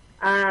couldn't,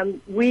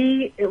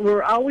 we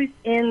were always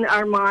in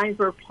our minds.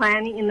 We're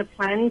planning in the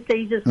planning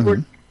stages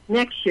for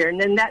next year, and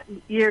then that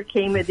year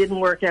came. It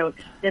didn't work out.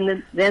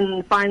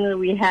 Then finally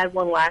we had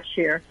one last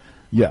year.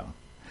 Yeah.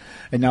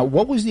 And now,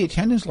 what was the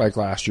attendance like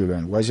last year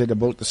then? Was it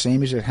about the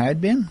same as it had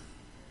been?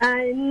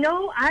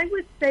 No, I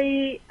would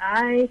say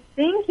I'm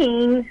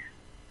thinking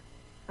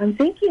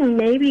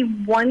maybe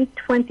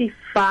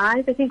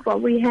 125, I think,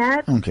 what we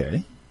had.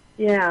 Okay.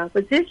 Yeah,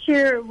 but this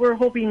year we're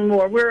hoping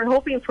more. We're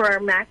hoping for our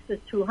max is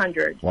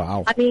 200.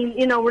 Wow. I mean,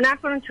 we're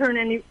not going to turn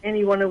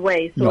anyone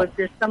away. So if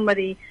there's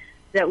somebody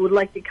that would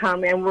like to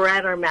come and we're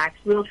at our max,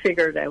 we'll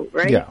figure it out,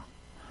 right? Yeah.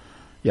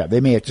 Yeah,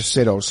 they may have to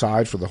sit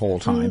outside for the whole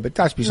time, but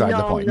that's beside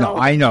the point. No. No,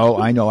 I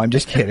know. I'm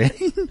just kidding.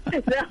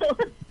 No.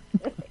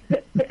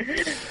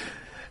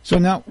 So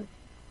now,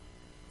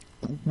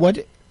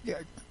 what...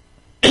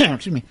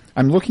 excuse me.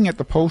 I'm looking at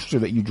the poster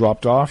that you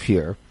dropped off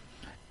here,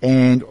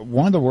 and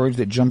one of the words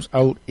that jumps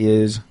out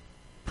is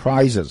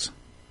prizes.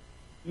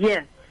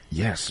 Yes.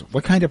 Yes.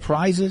 What kind of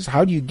prizes?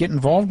 How do you get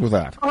involved with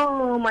that?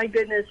 Oh, my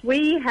goodness.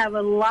 We have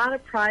a lot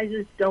of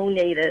prizes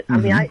donated. I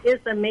mean,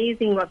 it's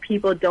amazing what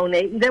people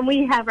donate. And then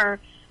we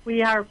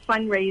are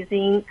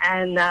fundraising,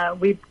 and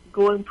we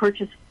go and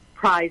purchase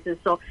prizes.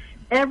 So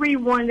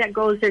everyone that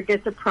goes there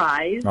gets a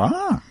prize.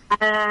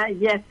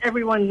 Yes,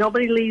 everyone.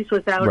 Nobody leaves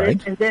without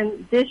it. And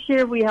then this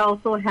year we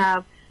also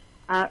have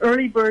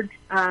early bird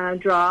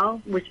draw,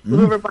 which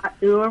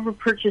whoever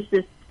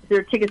purchases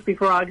their tickets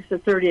before August the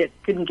 30th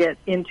couldn't get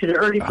into the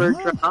early bird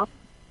draw.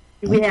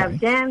 We have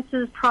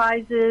dances,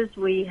 prizes.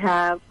 We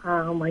have,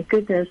 oh my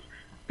goodness,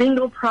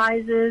 bingo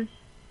prizes.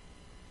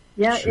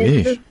 Yeah,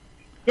 it's just,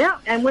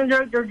 and when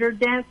they're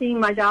dancing,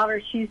 my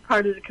daughter, she's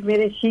part of the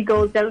committee. She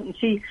goes out and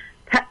she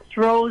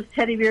throws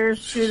teddy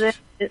bears to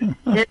them.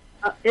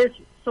 It's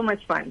so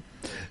much fun.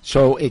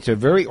 So it's a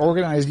very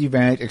organized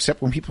event,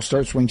 except when people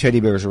start swinging teddy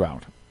bears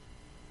around.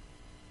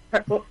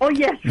 Oh,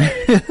 yes.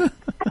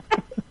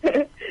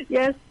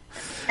 Yes.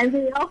 And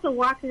they also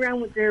walk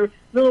around with their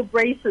little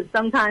bracelets.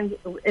 Sometimes,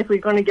 if we're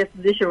going to get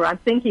to this year, I'm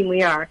thinking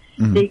we are.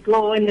 They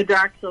glow in the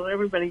dark, so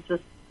everybody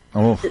just...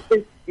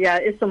 Yeah,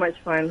 it's so much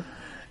fun.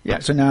 Yeah,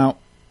 so now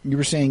you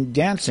were saying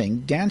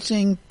dancing.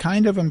 Dancing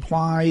kind of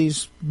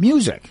implies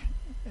music.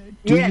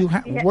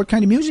 What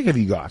kind of music have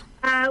you got?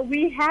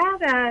 We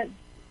have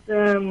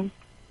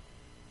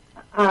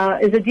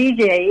is a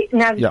DJ,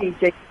 not a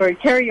DJ, or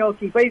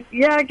karaoke. But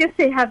yeah, I guess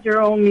they have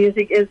their own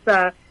music. It's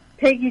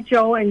Peggy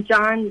Joe and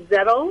John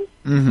Zettel.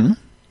 Mm-hmm.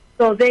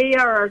 So they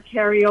are our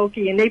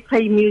karaoke, and they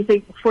play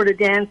music for the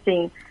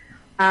dancing.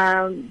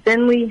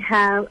 Then we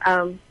have,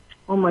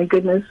 oh my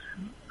goodness,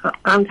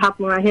 on top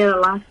of my head,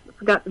 I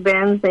forgot the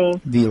band's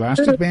name. The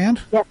Elastic Band?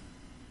 Yeah.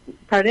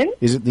 Pardon?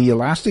 Is it the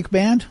Elastic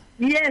Band?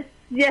 Yes,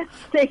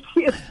 thank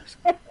you.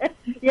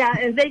 Yeah,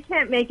 and they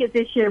can't make it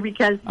this year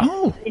because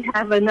they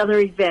have another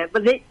event.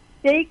 But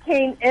they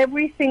came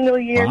every single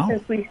year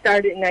since we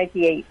started in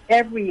 98,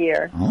 every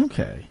year.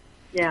 Okay.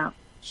 Yeah.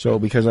 So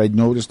because I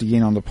noticed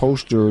again on the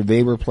poster,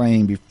 they were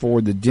playing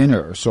before the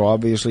dinner. So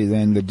obviously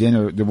then the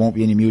dinner, there won't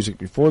be any music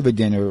before the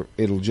dinner.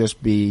 It'll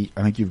just be,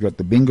 I think you've got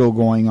the bingo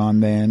going on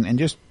then. And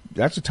just,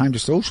 that's a time to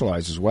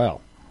socialize as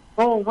well.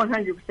 Oh,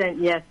 100%,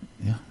 yes.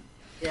 Yeah.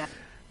 Yeah.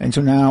 And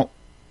so now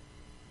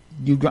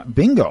you've got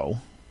bingo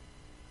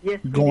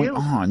going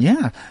on.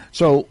 Yeah.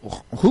 So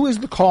who is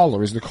the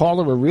caller? Is the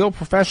caller a real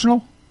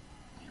professional?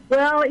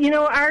 Well,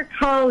 our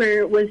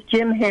caller was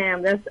Jim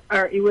Ham.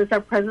 He was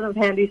our president of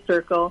Handy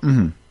Circle.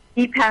 Mm-hmm.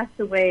 He passed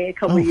away a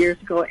couple of years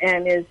ago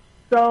and is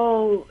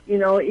so,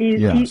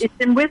 he's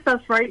been with us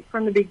right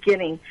from the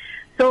beginning.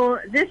 So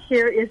this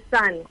year his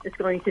son is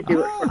going to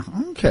do it for us.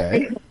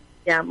 Okay.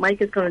 Yeah,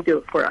 Mike is going to do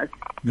it for us.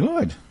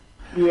 Good.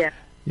 Yeah.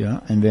 Yeah,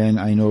 and then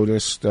I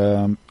noticed,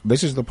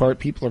 this is the part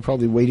people are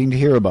probably waiting to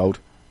hear about,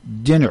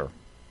 dinner.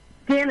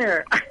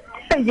 Dinner.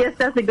 Yes,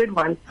 that's a good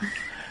one.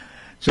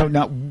 So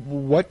now,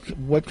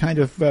 what kind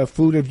of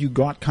food have you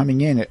got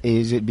coming in?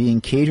 Is it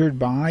being catered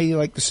by,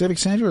 like, the Civic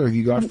Center, or have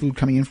you got food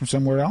coming in from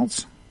somewhere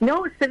else?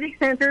 No, Civic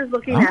Center is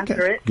looking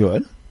after it.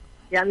 Good.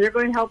 Yeah, and they're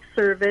going to help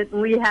serve it,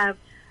 and we have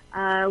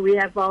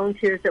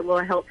volunteers that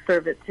will help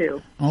serve it,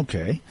 too.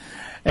 Okay.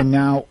 And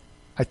now,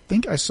 I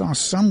think I saw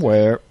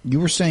somewhere, you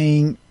were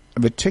saying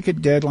the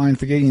ticket deadline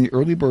for getting the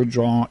early bird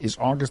draw is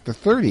August the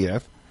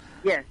 30th.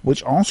 Yes.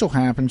 Which also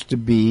happens to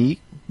be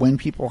when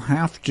people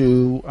have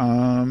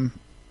to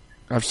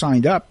have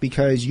signed up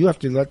because you have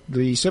to let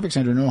the Civic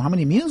Center know how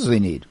many meals they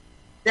need.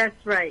 That's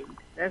right.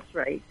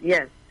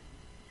 Yes.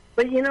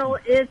 But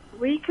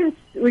we can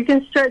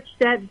stretch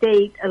that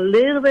date a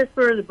little bit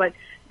further. But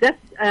that's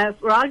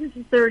for August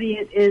the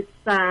 30th.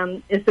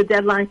 It's the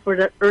deadline for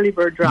the early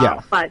bird draw.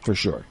 Yeah, but for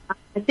sure.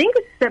 I think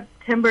it's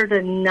September the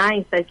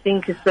 9th. I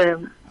think is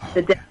the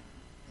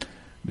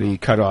the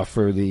cutoff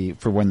for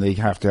when they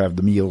have to have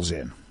the meals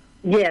in.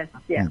 Yes.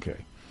 Yeah. Okay.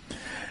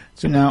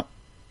 So now,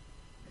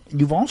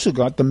 you've also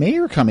got the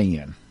mayor coming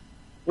in.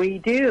 We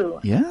do.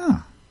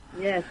 Yeah.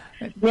 Yes.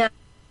 Yeah.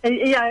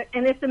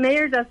 And if the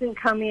mayor doesn't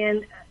come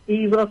in,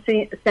 he will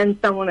send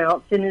someone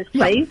else in his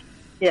place.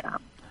 Yeah.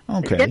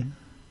 Okay.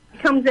 He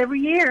comes every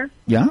year.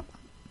 Yeah.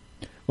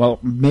 Well,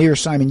 Mayor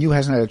Simon Yu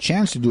hasn't had a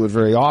chance to do it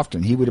very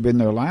often. He would have been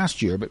there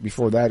last year, but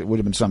before that, it would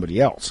have been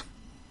somebody else.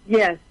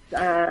 Yes.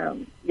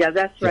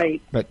 That's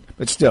right. But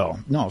still,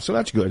 no. So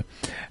that's good.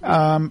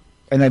 And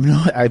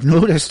I've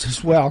noticed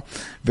as well,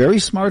 very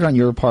smart on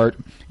your part.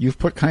 You've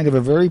put kind of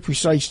a very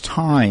precise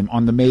time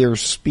on the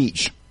mayor's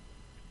speech.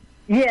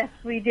 Yes,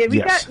 we did. We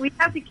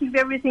have to keep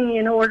everything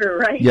in order,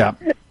 right? Yeah.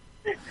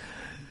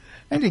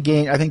 And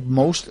again, I think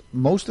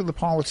most of the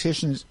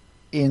politicians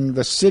in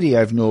the city,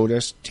 I've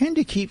noticed, tend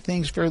to keep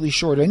things fairly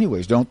short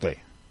anyways, don't they?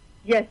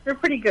 Yes, they're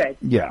pretty good.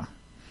 Yeah.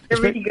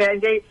 They're really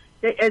good.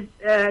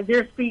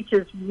 Their speech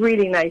is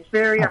really nice,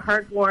 very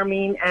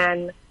heartwarming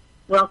and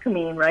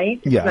welcoming, right?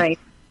 It's nice.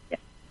 Yeah.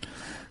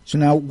 So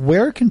now,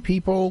 where can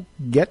people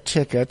get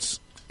tickets,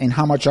 and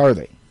how much are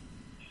they?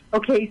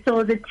 Okay,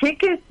 so the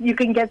tickets, you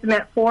can get them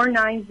at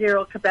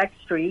 490 Quebec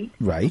Street.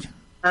 Right.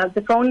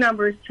 The phone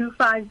number is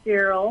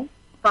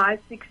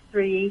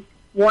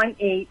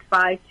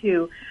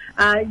 250-563-1852.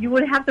 You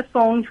would have to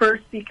phone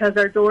first because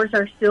our doors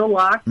are still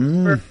locked.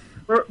 We're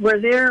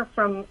there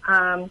from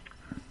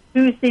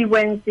Tuesday,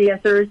 Wednesday,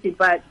 and Thursday,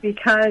 but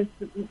because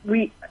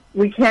we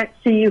can't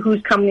see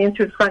who's coming in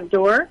through the front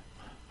door,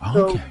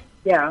 so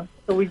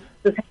we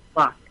just have to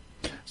lock.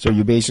 So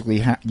you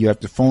basically you have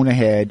to phone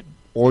ahead,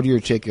 order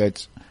your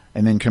tickets,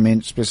 and then come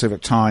in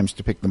specific times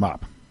to pick them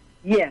up.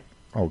 Yes.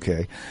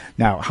 Okay.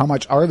 Now, how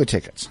much are the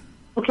tickets?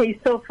 Okay,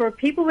 so for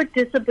people with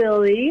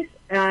disabilities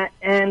and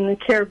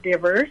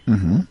caregivers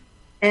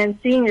and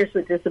seniors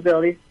with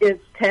disabilities,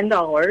 it's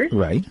 $10.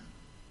 Right.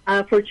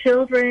 For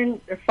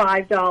children, they're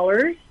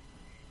 $5,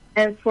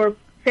 and for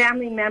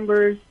family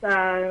members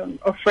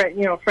or friends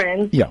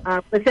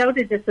without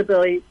a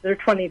disability, they're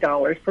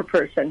 $20 per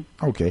person.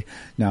 Okay.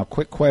 Now,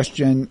 quick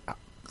question: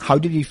 how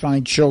did you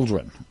find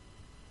children?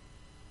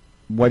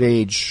 What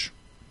age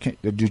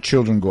do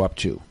children go up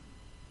to?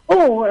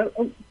 Oh,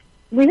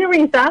 we never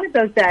even thought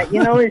about that.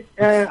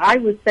 I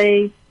would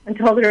say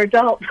until they're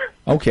adults.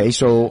 Okay,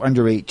 so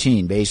under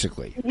 18,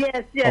 basically.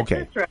 Yes, okay.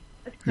 That's right.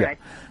 That's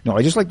correct. No,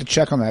 I just like to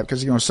check on that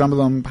because, some of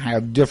them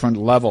have different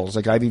levels.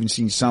 Like I've even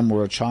seen some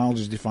where a child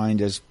is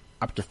defined as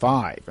up to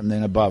 5, and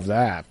then above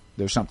that,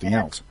 there's something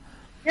else.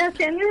 Yes,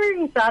 I never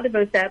even thought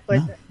about that, but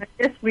I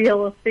guess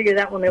we'll figure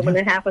that one out when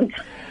it happens.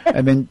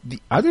 And then the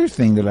other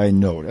thing that I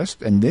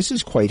noticed, and this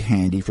is quite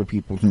handy for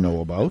people to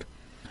know about,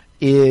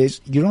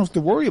 is you don't have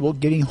to worry about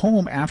getting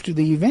home after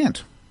the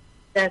event.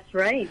 That's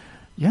right.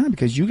 Yeah,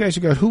 because you guys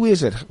have got, who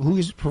is it? Who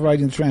is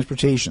providing the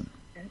transportation?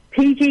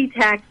 PG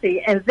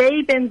Taxi, and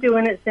they've been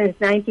doing it since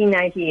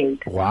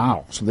 1998.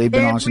 Wow. So they've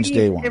been on since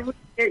day one.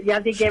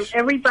 They give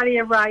everybody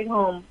a ride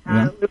home.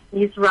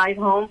 Needs a ride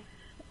home.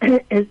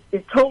 It's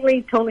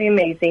totally, totally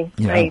amazing.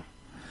 Yeah. Right.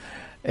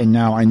 And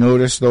now I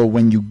notice, though,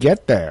 when you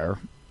get there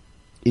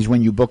is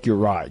when you book your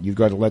ride. You've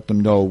got to let them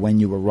know when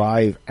you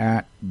arrive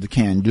at the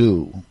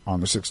Can-Do on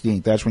the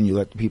 16th. That's when you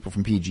let the people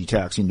from PG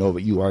Taxi know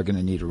that you are going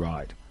to need a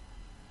ride.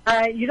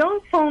 You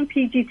don't phone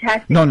PG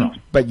Taxi. No,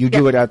 but you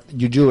do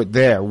it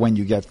there when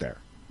you get there.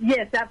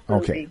 Yes,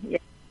 absolutely. Okay. Yes.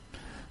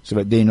 So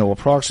that they know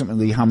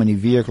approximately how many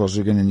vehicles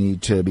they're going to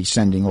need to be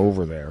sending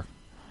over there.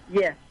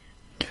 Yes.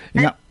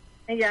 Now,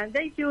 yeah,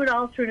 they do it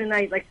all through the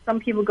night. Like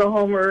some people go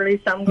home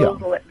early, some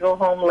go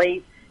home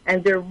late,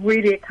 and they're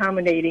really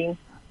accommodating.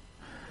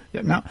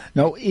 Yeah,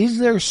 now, is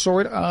there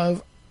sort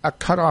of a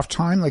cutoff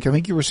time? Like I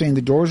think you were saying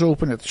the doors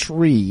open at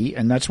 3,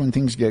 and that's when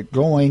things get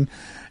going.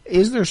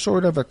 Is there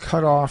sort of a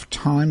cutoff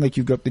time? Like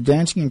you've got the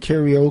dancing and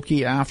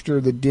karaoke after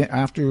the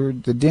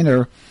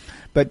dinner,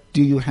 but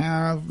do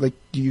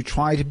you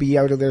try to be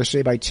out of there,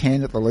 say, by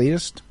 10 at the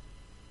latest?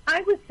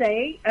 I would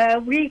say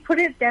we put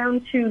it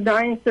down to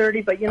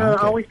 9:30, but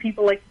always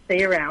people like to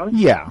stay around.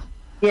 Yeah.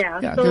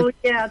 Yeah. So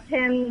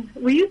 10.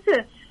 We used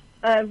to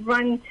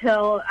run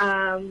till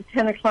 10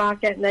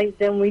 o'clock at night.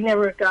 Then we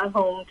never got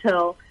home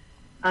till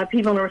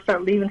people never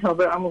start leaving till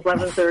about almost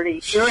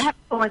 11:30. We were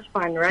having so much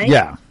fun, right?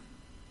 Yeah.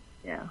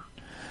 Yeah.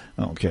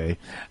 Okay.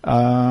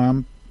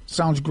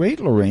 Sounds great,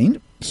 Lorraine.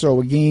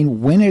 So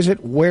again, when is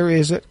it? Where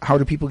is it? How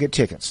do people get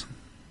tickets?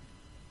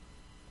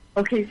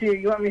 Okay, so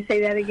you want me to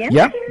say that again?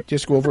 Yeah,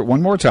 just go over it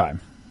one more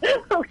time.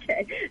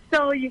 Okay,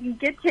 so you can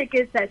get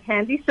tickets at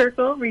Handy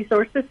Circle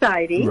Resource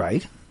Society.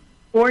 Right.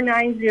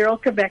 490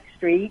 Quebec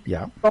Street.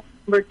 Yeah. Phone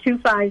number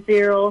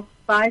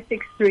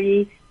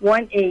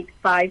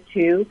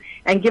 250-563-1852.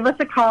 And give us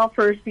a call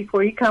first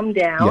before you come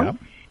down. Yeah.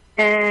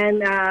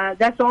 And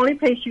that's the only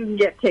place you can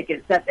get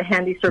tickets, at the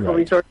Handy Circle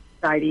Resource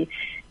Society.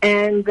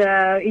 And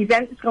the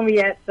event is going to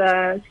be at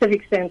the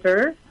Civic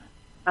Center.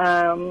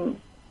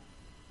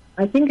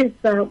 I think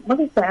it's,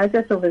 what is the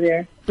address over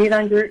there?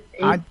 800?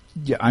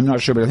 I'm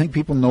not sure, but I think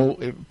people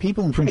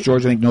in Prince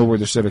George, I think, know where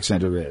the Civic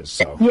Center is.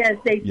 So. Yes,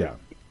 they do. Yeah.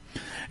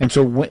 And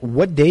so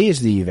what day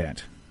is the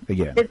event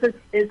again?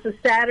 It's a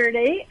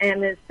Saturday,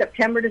 and it's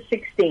September the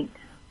 16th.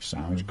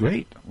 Sounds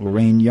great.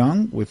 Lorraine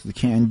Young with the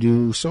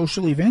Can-Do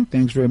social event.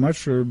 Thanks very much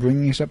for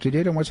bringing us up to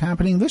date on what's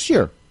happening this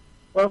year.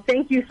 Well,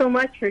 thank you so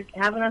much for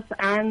having us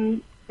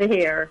on the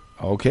air.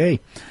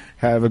 Okay.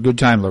 Have a good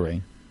time,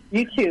 Lorraine.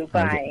 You too.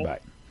 Bye. Okay, bye.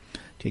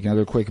 Take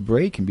another quick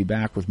break and be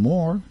back with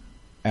more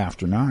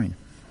after 9.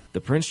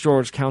 The Prince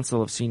George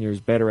Council of Seniors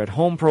Better at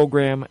Home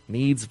program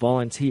needs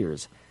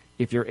volunteers.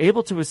 If you're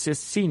able to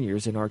assist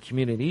seniors in our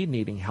community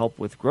needing help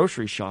with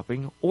grocery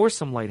shopping or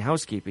some light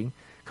housekeeping,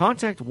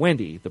 contact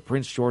Wendy, the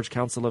Prince George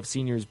Council of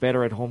Seniors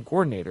Better at Home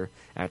coordinator,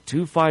 at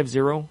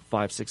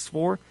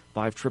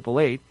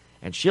 250-564-5888,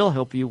 and she'll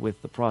help you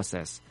with the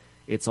process.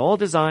 It's all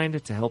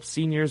designed to help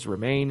seniors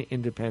remain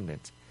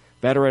independent.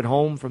 Better at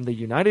Home from the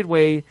United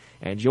Way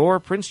and your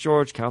Prince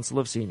George Council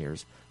of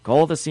Seniors.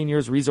 Call the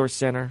Seniors Resource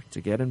Center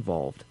to get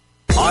involved.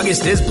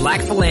 August is Black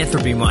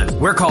Philanthropy Month.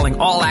 We're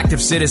calling all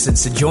active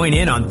citizens to join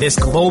in on this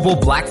global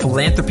Black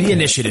Philanthropy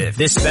initiative.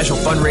 This special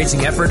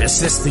fundraising effort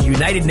assists the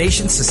United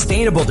Nations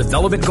Sustainable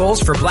Development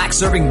Goals for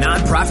Black-serving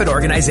nonprofit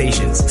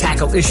organizations.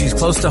 Tackle issues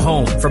close to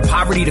home, from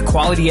poverty to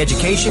quality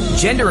education,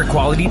 gender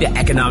equality to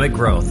economic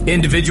growth.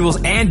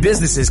 Individuals and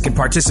businesses can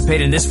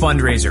participate in this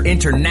fundraiser,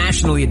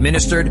 internationally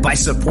administered by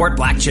Support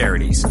Black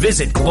Charities.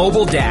 Visit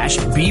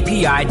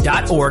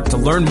global-bpi.org to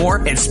learn more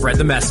and spread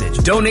the message.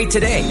 Donate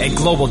today at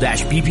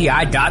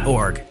global-bpi.org.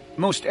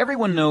 Most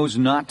everyone knows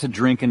not to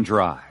drink and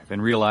drive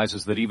and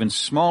realizes that even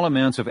small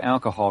amounts of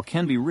alcohol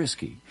can be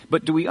risky.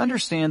 But do we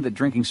understand that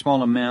drinking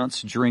small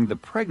amounts during the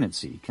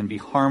pregnancy can be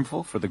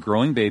harmful for the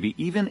growing baby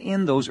even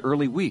in those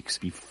early weeks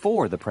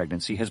before the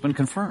pregnancy has been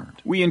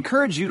confirmed? We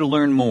encourage you to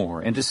learn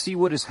more and to see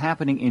what is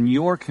happening in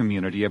your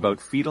community about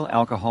fetal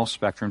alcohol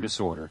spectrum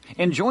disorder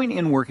and join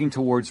in working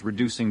towards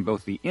reducing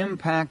both the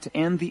impact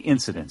and the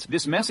incidence.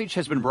 This message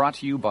has been brought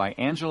to you by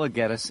Angela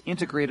Geddes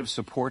Integrative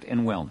Support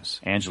and Wellness.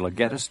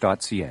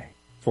 AngelaGeddes.ca.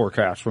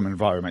 Forecast from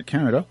Environment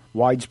Canada.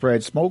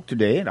 Widespread smoke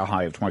today at a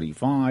high of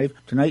 25.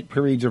 Tonight,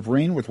 periods of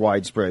rain with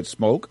widespread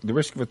smoke. The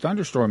risk of a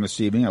thunderstorm this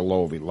evening, a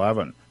low of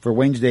 11. For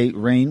Wednesday,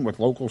 rain with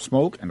local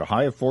smoke and a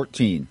high of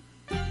 14.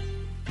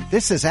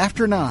 This is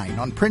After 9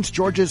 on Prince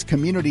George's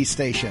Community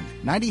Station,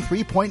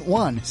 93.1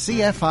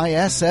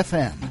 CFIS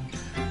FM.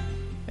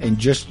 And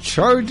just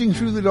charging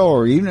through the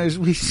door, even as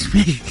we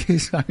speak,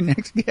 is our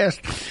next guest,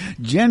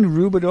 Jen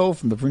Rubidoux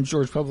from the Prince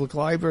George Public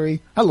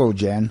Library. Hello,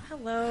 Jen.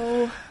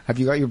 Hello. Have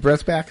you got your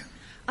breath back?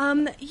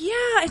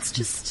 Yeah,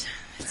 it's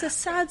a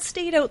sad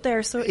state out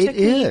there, so it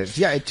is.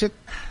 Yeah, it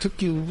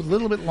took you a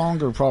little bit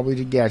longer probably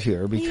to get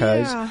here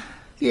because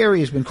the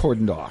area has been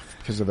cordoned off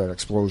because of that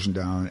explosion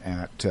down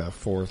at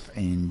 4th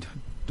and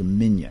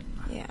Dominion.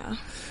 Yeah.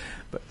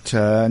 But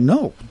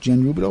no,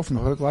 Jen Rubidoux from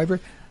the Public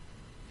Library.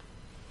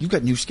 You've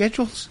got new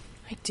schedules?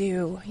 I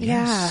do, yes.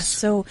 Yeah.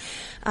 So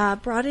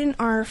brought in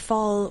our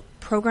fall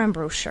program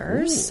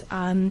brochures,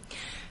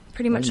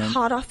 pretty much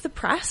hot off the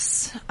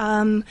press.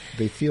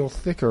 They feel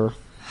thicker.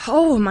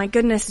 Oh my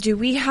goodness, do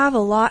we have a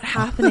lot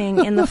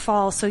happening in the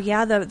fall. So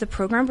yeah, the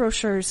program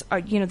brochures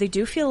are, they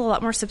do feel a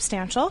lot more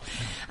substantial.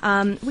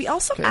 We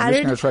also added... I'm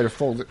just going to try to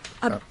fold it.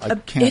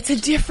 It's a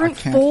different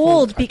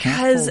fold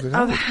because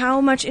of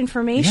how much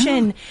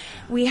information.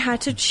 We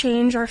had to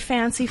change our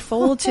fancy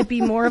fold to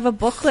be more of a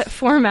booklet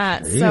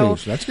format. So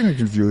that's going to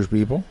confuse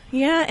people.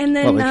 Yeah, and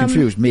then... Well, it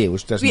confused me,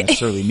 which doesn't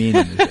necessarily mean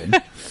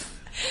anything.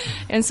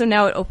 And so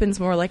now it opens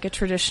more like a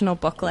traditional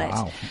booklet.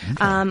 Wow.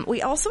 Okay.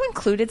 We also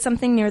included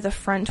something near the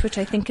front, which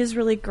I think is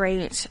really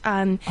great.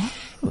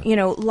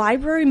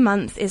 Library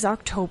month is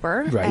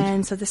October. Right.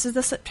 And so this is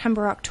the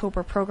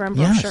September-October program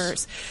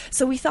brochures. Yes.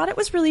 So we thought it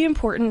was really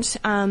important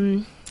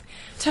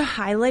to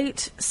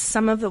highlight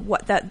some of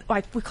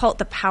we call it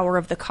the power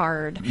of the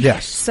card.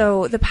 Yes.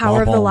 So the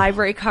power of the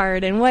library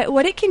card and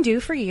what it can do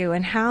for you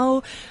and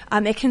how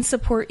it can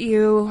support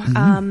you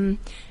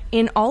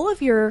in all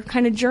of your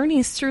kind of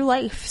journeys through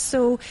life.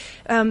 So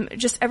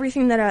just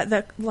everything that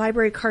the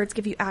library cards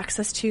give you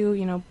access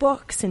to,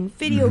 books and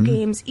video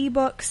games,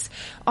 ebooks,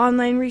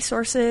 online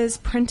resources,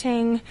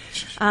 printing.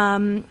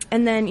 And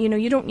then,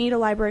 you don't need a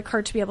library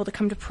card to be able to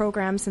come to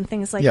programs and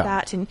things like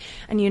that and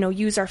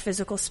use our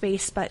physical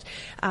space. But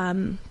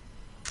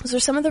those are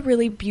some of the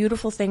really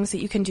beautiful things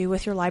that you can do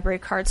with your library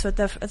card. So at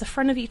the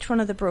front of each one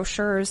of the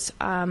brochures,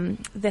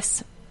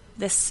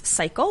 this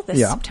cycle,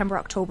 September,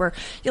 October,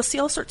 you'll see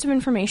all sorts of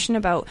information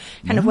about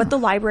kind of what the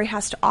library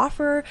has to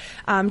offer,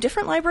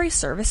 different library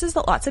services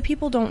that lots of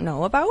people don't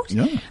know about.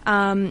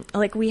 Yeah.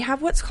 Like we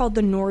have what's called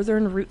the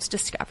Northern Roots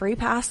Discovery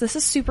Pass. This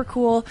is super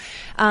cool.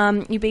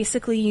 You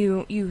basically,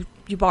 you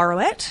borrow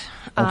it,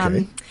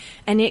 and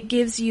it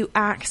gives you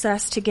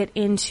access to get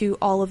into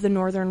all of the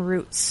Northern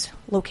Roots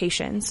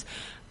locations.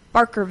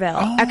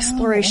 Barkerville,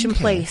 Exploration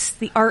Place,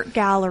 the Art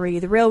Gallery,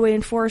 the Railway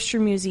and Forestry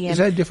Museum. Is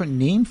that a different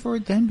name for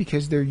it then?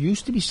 Because there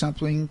used to be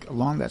something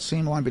along that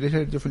same line, but it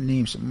had a different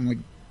name, something like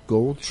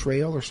Gold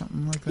Trail or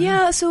something like that?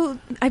 Yeah, so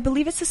I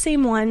believe it's the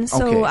same one.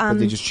 So, but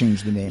they just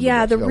changed the name.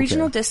 Yeah, the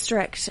regional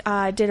district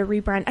did a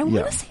rebrand. I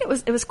want to say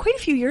it was quite a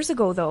few years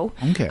ago though.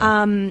 Okay.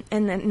 And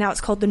then now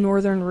it's called the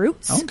Northern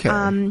Roots. Okay.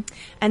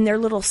 And their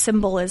little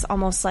symbol is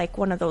almost like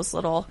one of those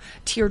little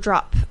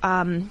teardrop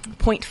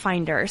point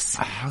finders,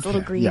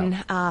 little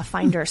green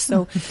finders.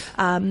 So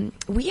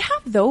we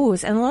have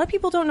those, and a lot of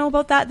people don't know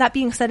about that. That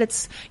being said,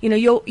 it's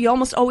you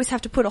almost always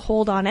have to put a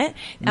hold on it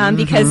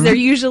because they're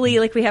usually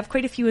we have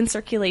quite a few in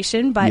circulation.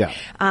 But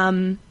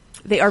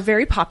they are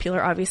very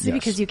popular, obviously,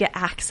 because you get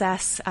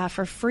access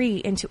for free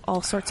into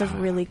all sorts of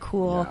really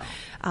cool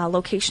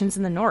locations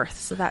in the north.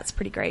 So that's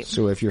pretty great.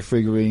 So if you're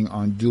figuring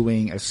on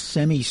doing a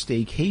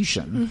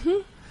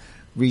semi-staycation,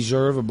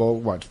 reserve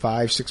about,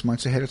 5-6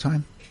 months ahead of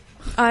time?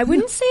 I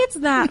wouldn't say it's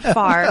that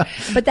far,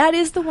 but that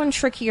is the one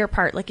trickier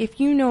part. Like if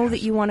you know that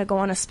you want to go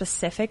on a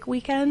specific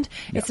weekend,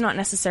 it's not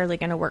necessarily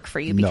going to work for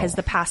you because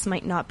the pass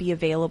might not be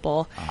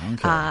available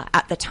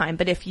at the time.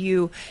 But if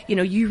you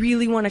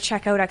really want to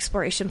check out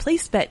Exploration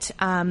Place, but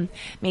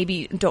maybe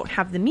you don't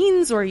have the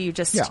means or you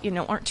just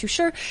aren't too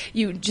sure,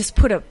 you just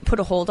put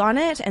a hold on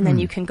it, and then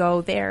you can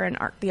go there and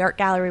the Art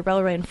Gallery,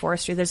 Railway and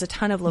Forestry. There's a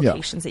ton of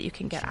locations that you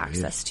can get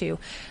access to.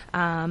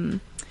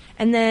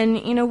 And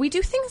then, we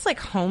do things like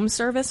home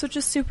service, which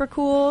is super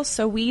cool.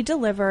 So we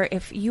deliver,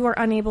 if you are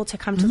unable to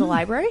come to the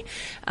library,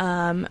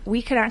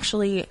 we can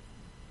actually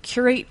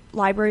curate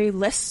library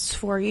lists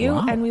for you,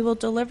 and we will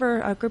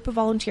deliver, a group of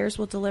volunteers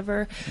will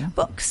deliver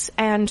books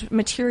and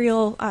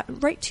material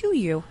right to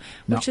you,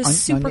 which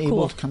is super cool.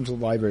 Unable to come to the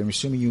library, I'm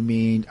assuming you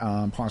mean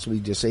possibly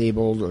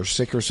disabled or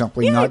sick or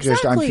something, not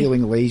just I'm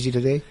feeling lazy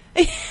today?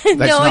 That's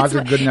not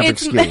a good enough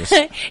excuse.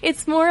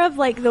 It's more of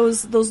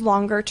those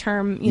longer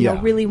term,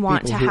 really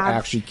want people to have. Who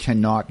actually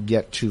cannot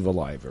get to the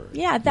library.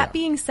 Yeah, that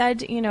being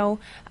said,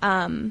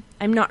 I'm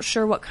not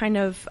sure what kind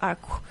of,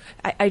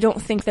 I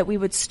don't think that we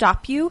would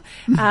stop you,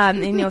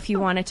 if you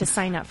wanted to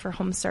sign up for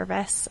home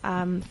service,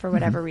 for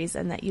whatever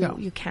reason that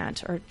you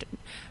can't or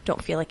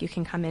don't feel like you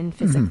can come in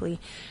physically.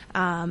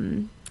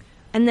 And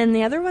then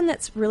the other one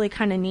that's really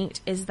kind of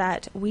neat is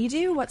that we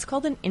do what's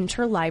called an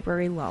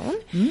interlibrary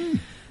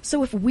loan.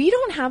 So if we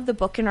don't have the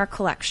book in our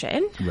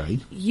collection,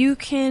 you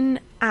can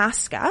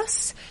ask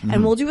us,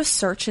 and we'll do a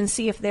search and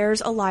see if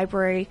there's a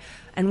library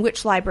and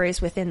which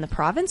libraries within the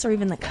province or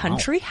even the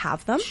country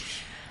have them.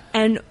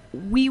 and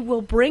we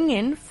will bring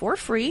in for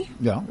free.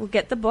 Yeah. We'll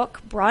get the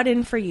book brought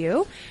in for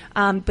you,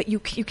 but you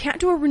can't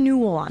do a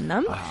renewal on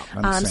them.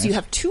 So you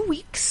have 2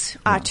 weeks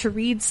to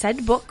read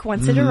said book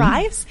once it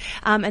arrives,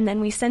 and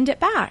then we send it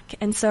back.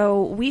 And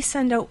so we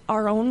send out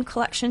our own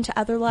collection to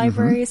other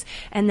libraries,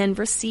 and then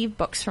receive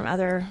books from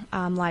other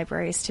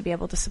libraries to be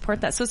able to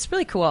support that. So it's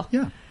really cool.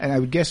 Yeah, and I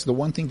would guess the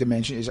one thing to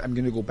mention is I'm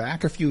going to go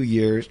back a few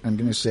years. I'm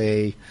going to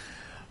say,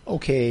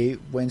 okay,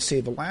 when,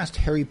 say, the last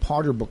Harry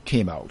Potter book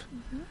came out,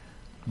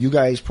 you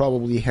guys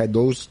probably had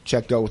those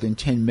checked out within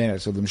 10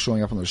 minutes of them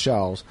showing up on the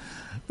shelves.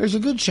 There's a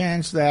good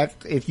chance that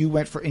if you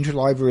went for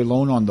interlibrary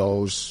loan on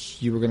those,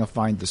 you were going to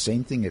find the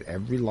same thing at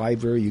every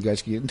library you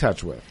guys could get in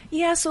touch with.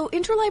 Yeah, so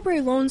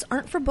interlibrary loans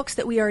aren't for books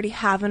that we already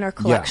have in our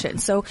collection.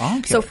 So,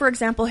 for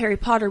example, Harry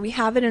Potter, we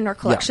have it in our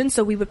collection,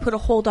 so we would put a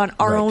hold on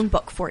our own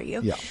book for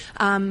you. Yeah.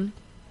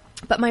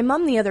 But my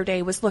mom the other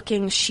day was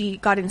looking, she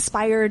got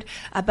inspired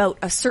about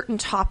a certain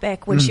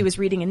topic when she was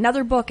reading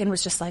another book and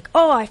was just like,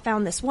 oh, I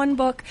found this one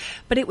book,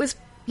 but it was,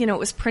 you know, it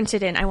was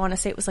printed in, I want to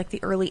say it was like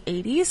the early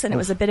 80s, and it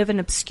was a bit of an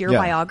obscure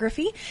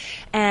biography.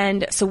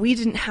 And so we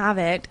didn't have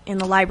it in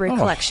the library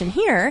collection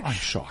here. I'm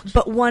shocked.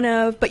 But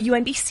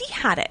UNBC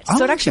had it.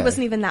 So it actually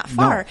wasn't even that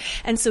far.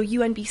 And so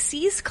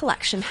UNBC's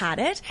collection had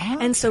it.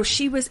 And so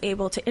she was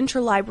able to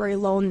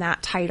interlibrary loan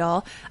that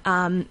title,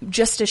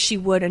 just as she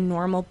would a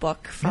normal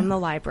book from the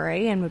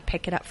library, and would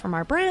pick it up from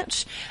our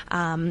branch,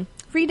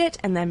 read it,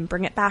 and then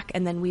bring it back,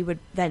 and then we would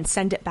then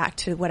send it back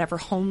to whatever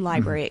home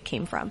library it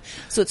came from.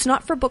 So it's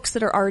not for books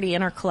that are already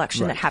in our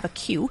collection that have a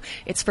queue.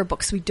 It's for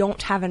books we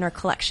don't have in our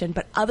collection,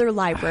 but other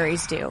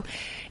libraries do.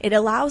 It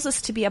allows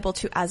us to be able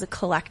to, as a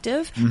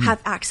collective,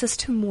 have access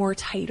to more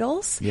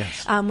titles,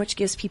 which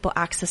gives people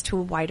access to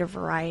a wider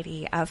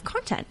variety of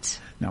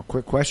content. Now,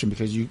 quick question,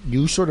 because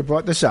you sort of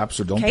brought this up,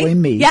 so don't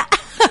blame me. Yeah.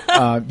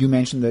 You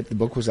mentioned that the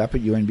book was up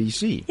at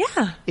UNBC.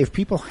 Yeah. If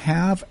people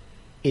have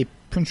a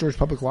Prince George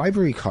Public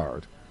Library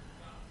card,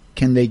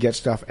 can they get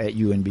stuff at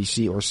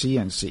UNBC or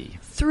CNC?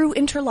 Through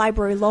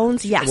interlibrary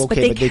loans, yes, okay, but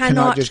they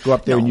cannot just go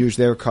up there and use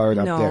their card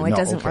up there. No, it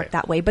doesn't work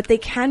that way. But they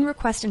can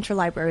request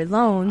interlibrary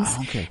loans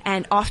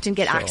and often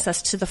get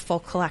access to the full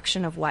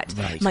collection of what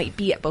might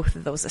be at both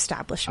of those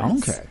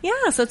establishments.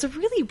 Yeah, so it's a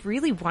really,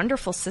 really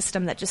wonderful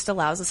system that just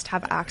allows us to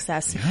have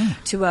access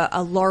to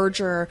a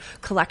larger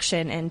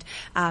collection, and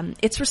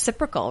it's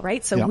reciprocal,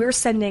 right? So we're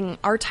sending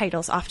our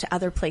titles off to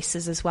other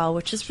places as well,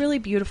 which is really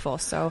beautiful.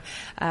 So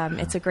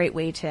it's a great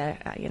way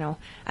to,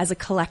 as a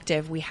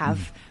collective, we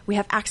have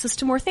access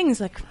to more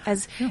things. Like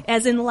as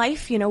in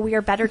life, we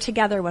are better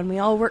together. When we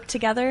all work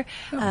together,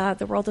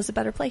 the world is a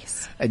better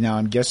place. And now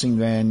I'm guessing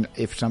then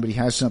if somebody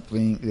has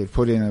something, they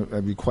put in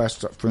a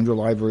request for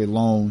interlibrary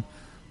loan,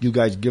 you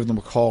guys give them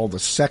a call the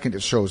second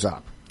it shows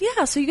up.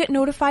 Yeah, so you get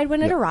notified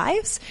when it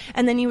arrives,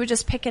 and then you would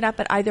just pick it up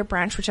at either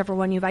branch, whichever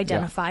one you've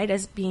identified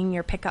as being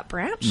your pickup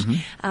branch.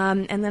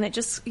 And then it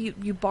just,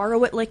 you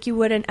borrow it like you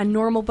would a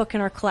normal book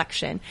in our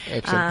collection.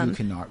 Except you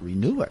cannot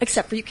renew it.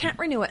 Except for you can't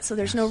renew it, so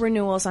there's no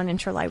renewals on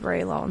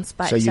interlibrary loans.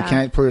 But so you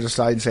can't put it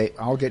aside and say,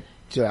 I'll get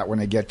to that when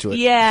I get to it.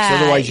 Yeah, so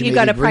otherwise you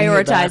got to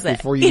prioritize it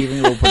before you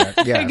even open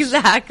it. Yes.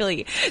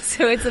 Exactly.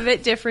 So it's a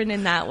bit different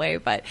in that way,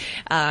 but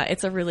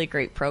it's a really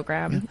great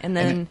program. Yeah. And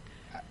then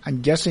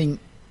I'm guessing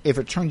if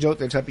it turns out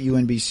that it's up at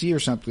UNBC or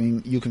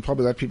something, you can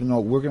probably let people know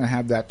we're going to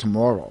have that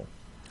tomorrow.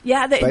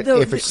 Yeah, but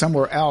if it's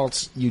somewhere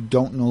else, you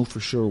don't know for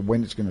sure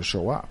when it's going to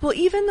show up. Well,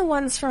 even the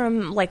ones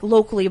from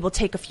locally will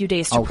take a few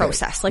days to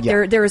process.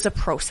 There is a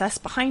process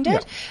behind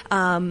it.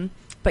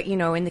 But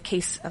in the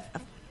case of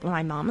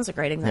my mom is a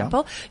great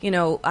example.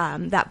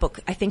 That book,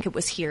 I think it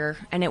was here,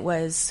 and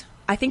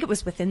I think it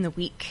was within the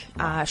week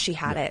she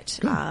had it,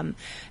 and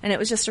it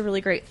was just a really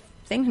great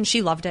thing, and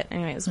she loved it.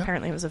 Anyway,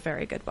 apparently it was a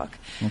very good book.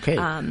 Okay.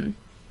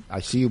 I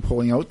see you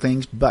pulling out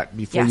things, but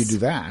before you do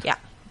that,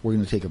 we're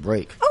going to take a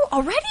break. Oh,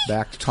 already?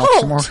 Back to talk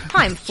some more.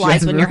 Time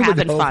flies when you're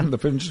having fun. From the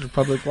Prince George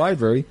Public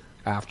Library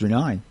after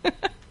 9.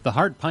 The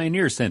Hart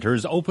Pioneer Center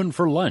is open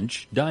for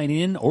lunch,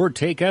 dine-in, or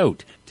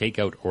take-out.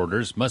 Take-out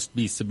orders must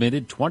be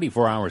submitted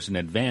 24 hours in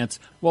advance,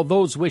 while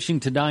those wishing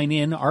to dine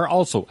in are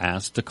also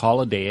asked to call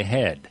a day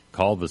ahead.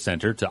 Call the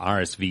center to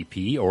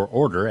RSVP or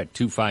order at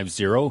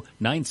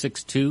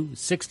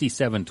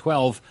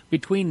 250-962-6712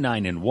 between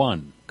 9 and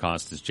 1.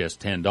 Cost is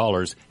just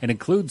 $10 and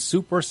includes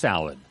soup or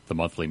salad. The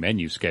monthly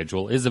menu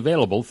schedule is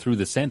available through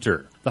the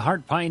center. The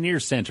Hart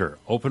Pioneer Center,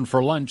 open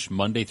for lunch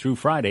Monday through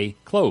Friday,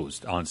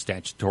 closed on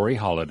statutory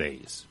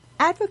holidays.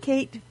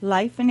 Advocate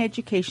Life and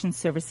Education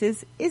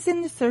Services is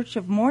in the search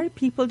of more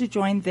people to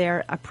join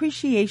their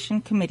Appreciation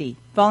Committee.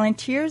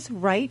 Volunteers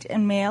write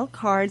and mail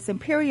cards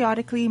and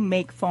periodically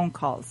make phone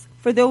calls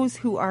for those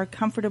who are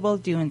comfortable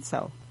doing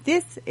so.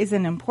 This is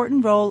an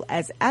important role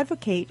as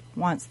Advocate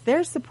wants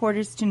their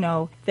supporters to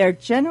know their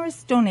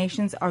generous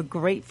donations are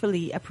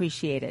gratefully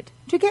appreciated.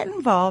 To get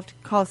involved,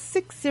 call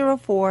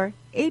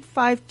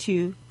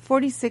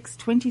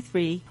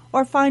 604-852-4623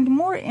 or find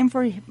more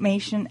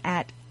information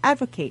at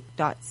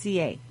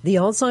advocate.ca. The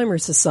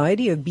Alzheimer's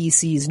Society of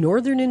BC's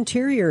Northern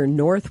Interior,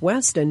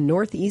 Northwest, and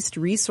Northeast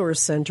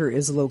Resource Centre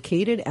is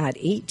located at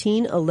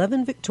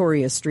 1811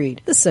 Victoria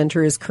Street. The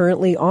centre is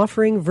currently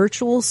offering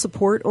virtual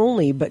support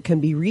only, but can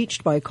be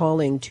reached by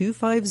calling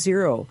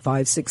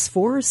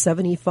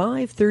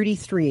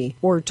 250-564-7533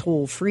 or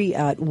toll free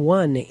at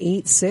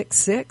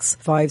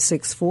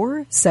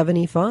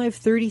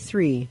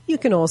 1-866-564-7533. You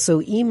can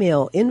also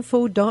email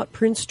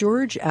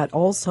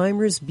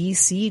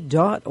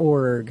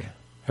info.princegeorge@alzheimersbc.org.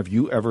 Have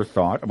you ever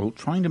thought about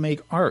trying to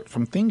make art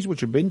from things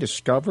which have been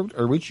discovered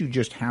or which you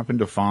just happen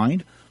to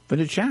find? The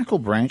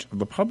Nechako branch of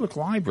the Public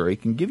Library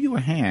can give you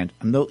a hand,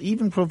 and they'll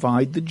even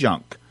provide the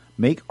junk.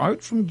 Make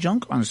art from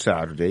junk on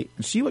Saturday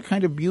and see what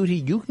kind of beauty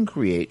you can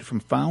create from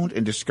found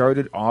and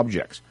discarded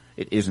objects.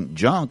 It isn't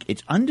junk,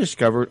 it's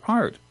undiscovered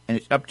art, and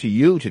it's up to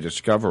you to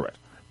discover it.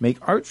 Make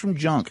art from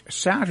junk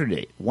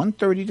Saturday,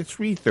 1:30 to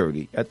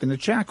 3:30 at the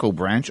Nechako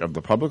branch of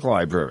the Public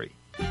Library.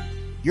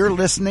 You're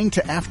listening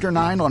to After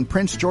 9 on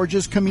Prince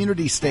George's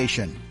Community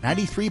Station,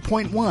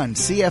 93.1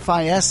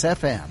 CFIS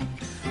FM.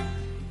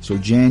 So,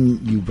 Jen,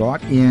 you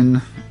brought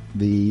in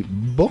the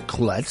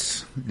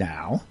booklets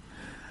now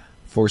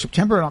for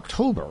September and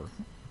October,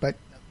 but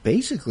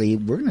basically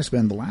we're going to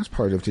spend the last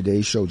part of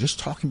today's show just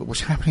talking about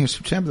what's happening on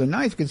September the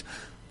 9th, because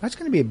that's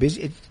going to be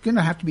it's going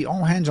to have to be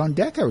all hands on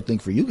deck, I would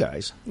think, for you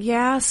guys.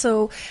 Yeah,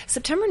 so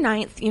September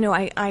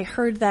 9th, I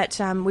heard that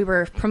we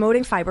were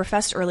promoting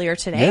Fiberfest earlier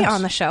today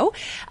on the show.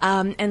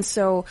 And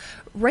so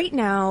right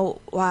now,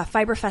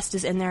 Fiberfest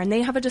is in there, and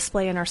they have a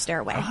display in our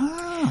stairway.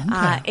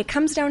 Okay. It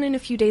comes down in a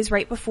few days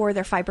right before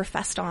their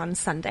Fiberfest on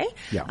Sunday.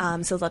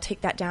 Yeah. So they'll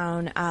take that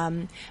down.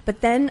 But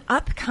then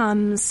up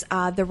comes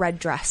the red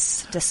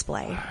dress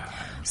display.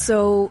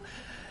 So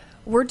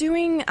we're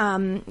doing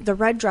the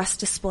red dress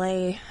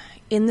display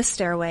in the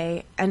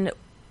stairway, and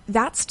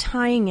that's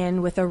tying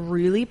in with a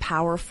really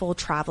powerful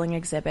traveling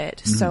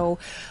exhibit. Mm-hmm. So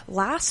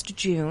last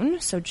June,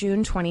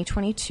 June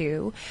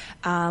 2022,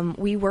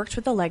 we worked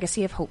with the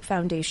Legacy of Hope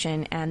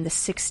Foundation and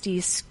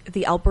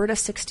the Alberta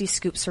 60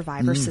 Scoop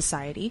Survivor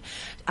Society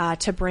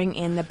to bring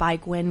in the By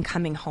Gwyn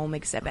Coming Home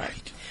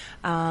exhibit.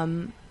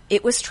 Right.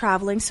 It was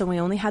traveling, so we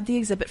only had the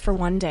exhibit for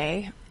one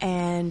day,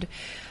 and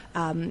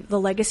the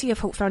Legacy of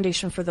Hope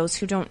Foundation, for those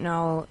who don't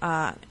know,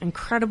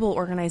 incredible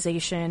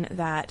organization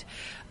that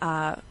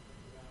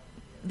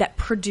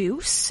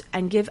produce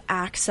and give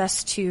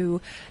access to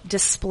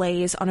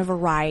displays on a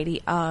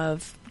variety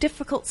of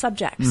difficult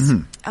subjects.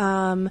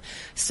 Mm-hmm.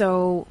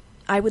 So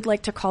I would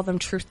like to call them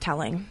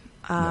truth-telling.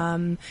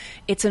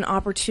 It's an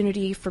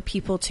opportunity for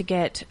people to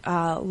get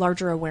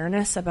larger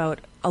awareness about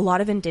a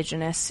lot of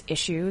Indigenous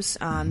issues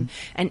and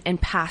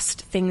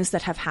past things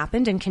that have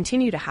happened and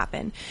continue to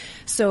happen.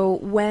 So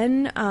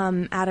when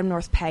Adam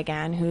North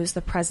Pagan, who's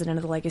the president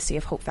of the Legacy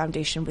of Hope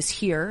Foundation, was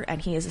here,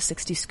 and he is a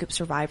 60 Scoop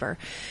survivor,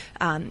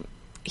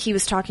 he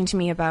was talking to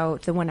me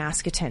about the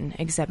Woonasketon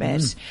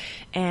exhibit,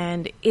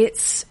 and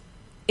it's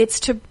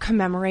to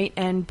commemorate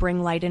and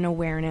bring light and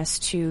awareness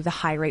to the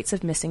high rates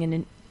of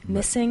missing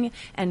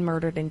and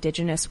murdered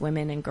Indigenous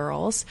women and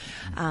girls,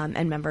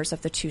 and members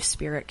of the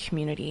Two-Spirit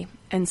community.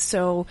 And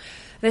so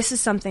this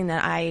is something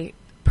that I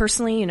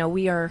personally,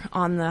 we are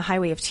on the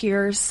Highway of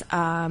Tears.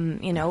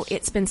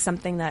 It's been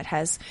something that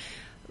has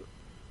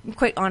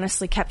quite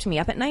honestly kept me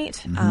up at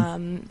night,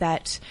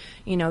 that,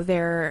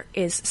 there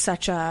is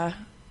such an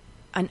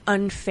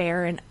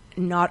unfair and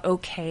not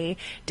okay,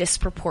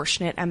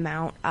 disproportionate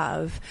amount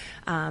of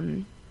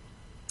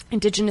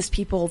Indigenous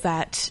people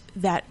that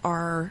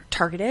are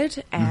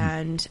targeted,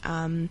 and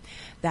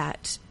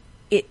that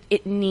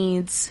it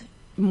needs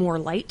more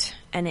light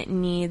and it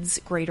needs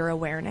greater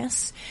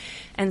awareness.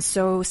 And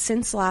so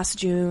since last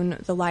June,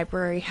 the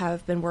library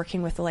have been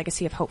working with the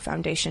Legacy of Hope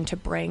Foundation to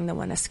bring the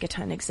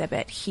Woonasketon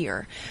exhibit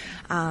here.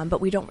 But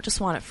we don't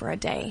just want it for a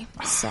day.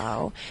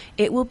 So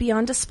it will be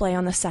on display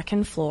on the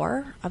second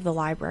floor of the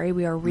library.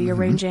 We are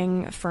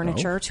rearranging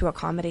furniture to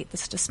accommodate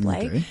this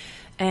display. Okay.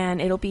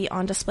 And it'll be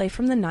on display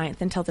from the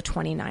 9th until the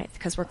 29th,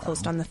 because we're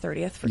closed on the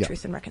 30th for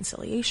Truth and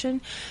Reconciliation.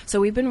 So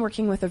we've been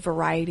working with a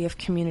variety of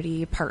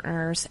community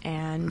partners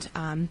and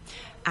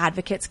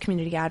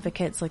community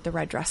advocates like the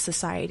Red Dress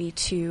Society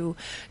to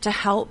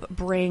help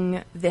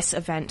bring this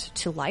event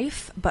to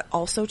life, but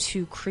also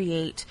to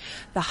create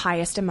the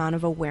highest amount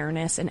of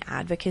awareness and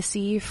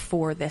advocacy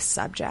for this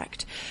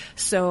subject.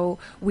 So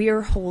we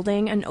are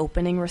holding an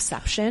opening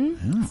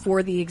reception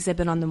for the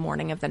exhibit on the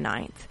morning of the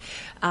 9th.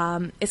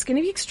 It's going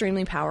to be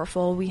extremely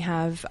powerful. We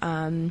have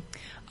a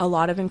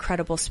lot of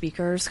incredible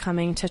speakers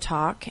coming to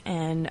talk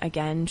and,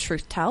 again,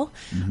 truth tell.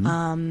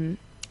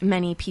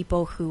 Many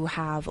people who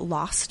have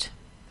lost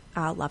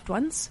loved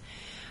ones,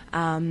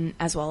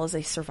 as well as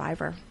a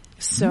survivor.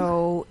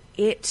 So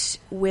it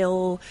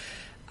will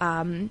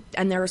and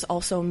there's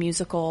also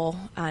musical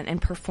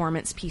and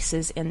performance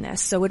pieces in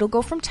this. So it'll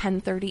go from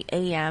 10:30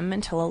 a.m.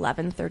 until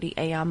 11:30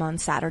 a.m. on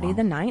Saturday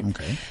the 9th.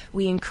 Okay.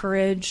 We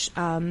encourage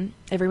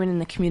everyone in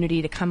the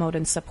community to come out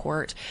and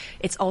support.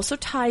 It also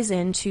ties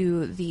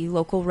into the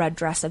local red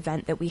dress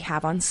event that we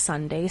have on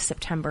Sunday,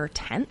 September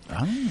 10th.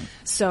 Oh.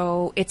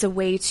 So it's a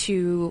way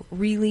to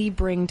really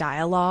bring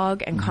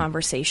dialogue and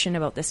conversation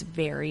about this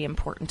very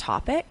important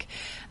topic.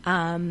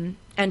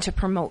 And to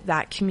promote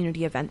that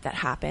community event that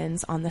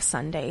happens on the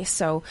Sunday.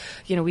 So,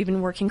 we've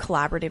been working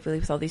collaboratively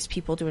with all these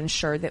people to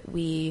ensure that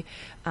we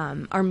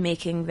are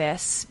making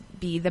this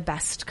be the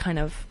best kind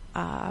of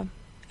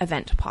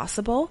event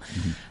possible,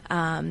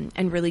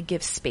 and really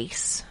give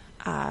space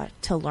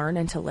to learn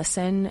and to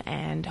listen,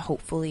 and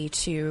hopefully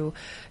to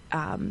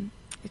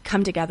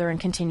come together and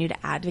continue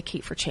to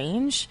advocate for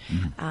change.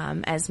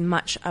 As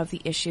much of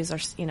the issues are,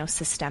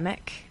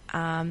 systemic.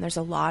 There's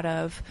a lot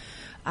of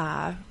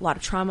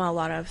trauma, a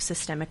lot of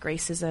systemic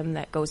racism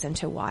that goes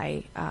into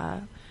why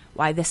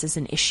this is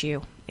an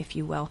issue, if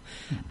you will.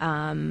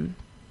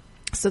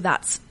 So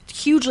that's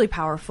hugely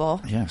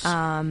powerful. Yes.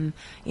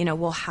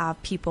 We'll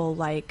have people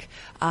like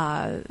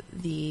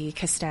the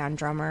Kastan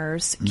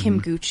drummers.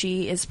 Kim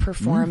Gucci is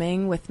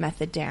performing with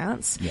Method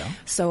Dance. Yeah.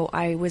 So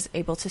I was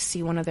able to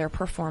see one of their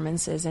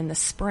performances in the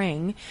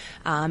spring,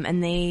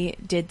 and they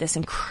did this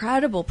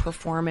incredible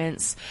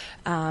performance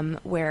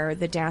where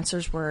the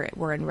dancers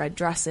were in red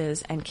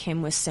dresses, and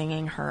Kim was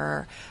singing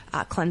her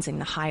Cleansing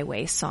the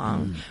Highway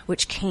song,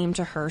 which came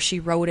to her. She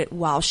wrote it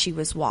while she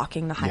was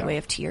walking the Highway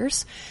of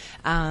Tears.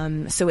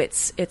 So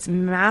it's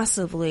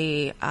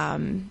massively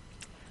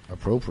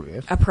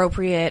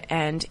appropriate,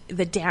 and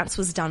the dance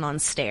was done on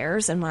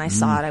stairs, and when I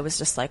saw it, I was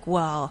just like,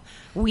 well,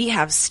 we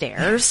have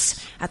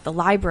stairs at the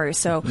library,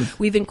 so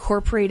we've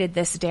incorporated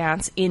this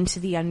dance into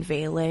the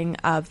unveiling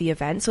of the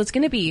event. So it's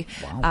going to be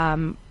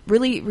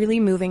really, really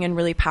moving and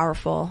really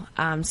powerful.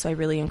 So I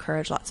really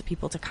encourage lots of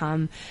people to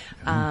come.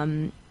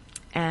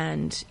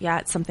 And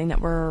it's something that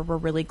we're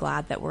really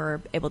glad that we're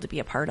able to be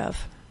a part of.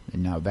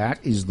 And now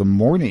that is the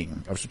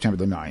morning of September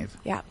the 9th.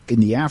 Yeah.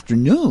 In the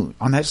afternoon,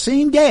 on that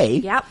same day,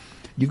 yep,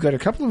 you've got a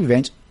couple of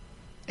events,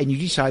 and you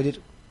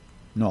decided,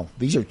 no,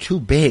 these are too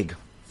big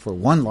for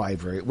one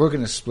library. We're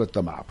going to split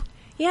them up.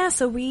 Yeah,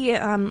 so we,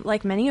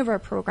 like many of our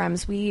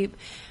programs, we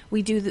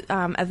do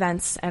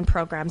events and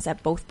programs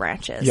at both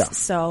branches. Yeah.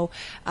 So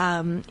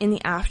in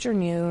the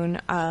afternoon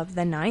of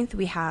the 9th,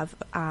 we have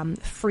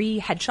free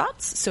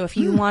headshots. So if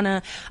you want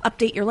to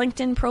update your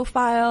LinkedIn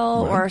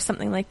profile or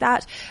something like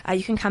that,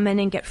 you can come in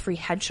and get free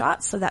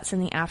headshots. So that's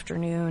in the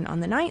afternoon on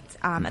the 9th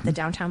at the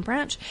downtown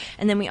branch.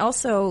 And then we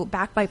also,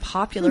 backed by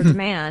popular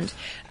demand,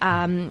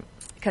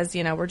 because,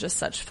 we're just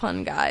such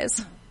fun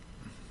guys.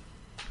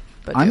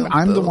 But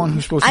I'm the one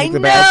who's supposed to make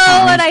the bad I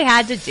know, times. and I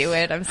had to do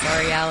it. I'm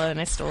sorry, Alan.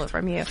 I stole it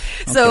from you.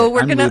 So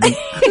we're going to...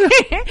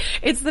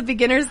 It's the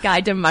Beginner's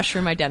Guide to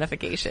Mushroom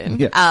Identification.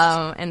 Yes.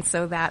 And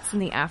so that's in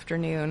the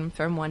afternoon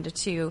from 1 to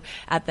 2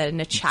 at the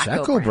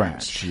Nechako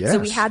branch. Yes. So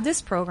we had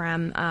this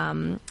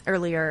program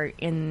earlier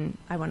in,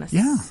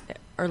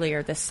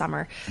 earlier this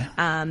summer.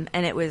 And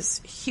it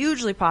was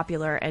hugely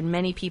popular, and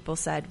many people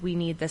said, we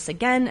need this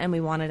again, and we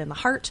want it in the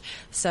heart.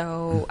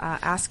 So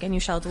ask and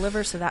you shall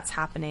deliver. So that's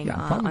happening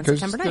on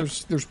September 9th.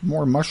 There's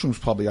more mushrooms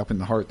probably up in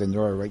the heart than there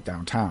are right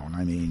downtown.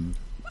 I mean...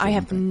 I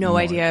have no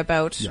idea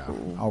about... Yeah,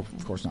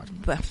 of course not.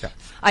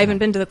 I haven't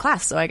been to the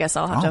class, so I guess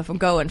I'll have to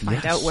go and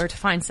find out where to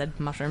find said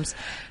mushrooms.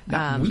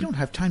 Now, we don't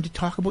have time to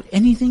talk about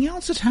anything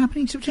else that's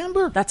happening in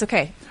September. That's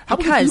okay. How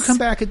about you come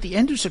back at the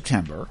end of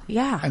September?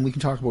 Yeah. And we can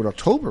talk about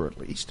October at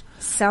least.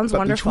 Sounds but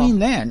wonderful.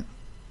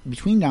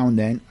 Between now and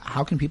then,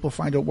 how can people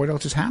find out what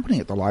else is happening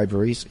at the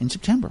libraries in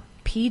September?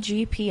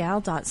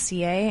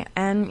 pgpl.ca,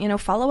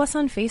 and follow us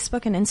on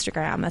Facebook and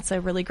Instagram. That's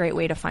a really great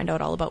way to find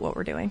out all about what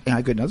we're doing. And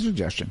I got another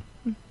suggestion.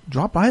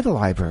 Drop by the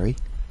library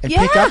and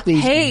pick up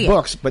these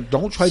books, but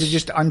don't try to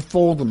just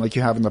unfold them like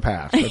you have in the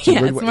past. That's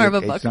a it's more of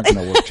a book. It's not going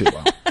to work too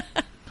well.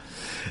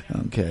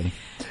 Okay.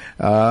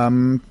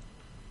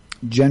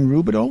 Jen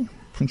Rubidoux,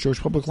 Prince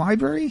George Public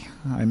Library.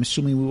 I'm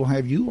assuming we will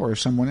have you or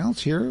someone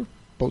else here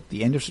about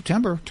the end of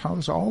September. Tell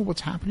us all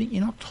what's happening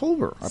in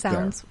October up there.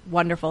 Sounds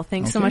wonderful.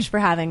 Thanks so much for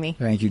having me.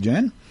 Thank you,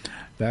 Jen.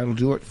 That'll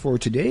do it for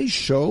today's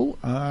show.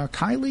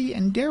 Kylie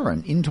and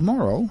Darren in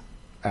tomorrow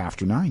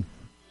after 9.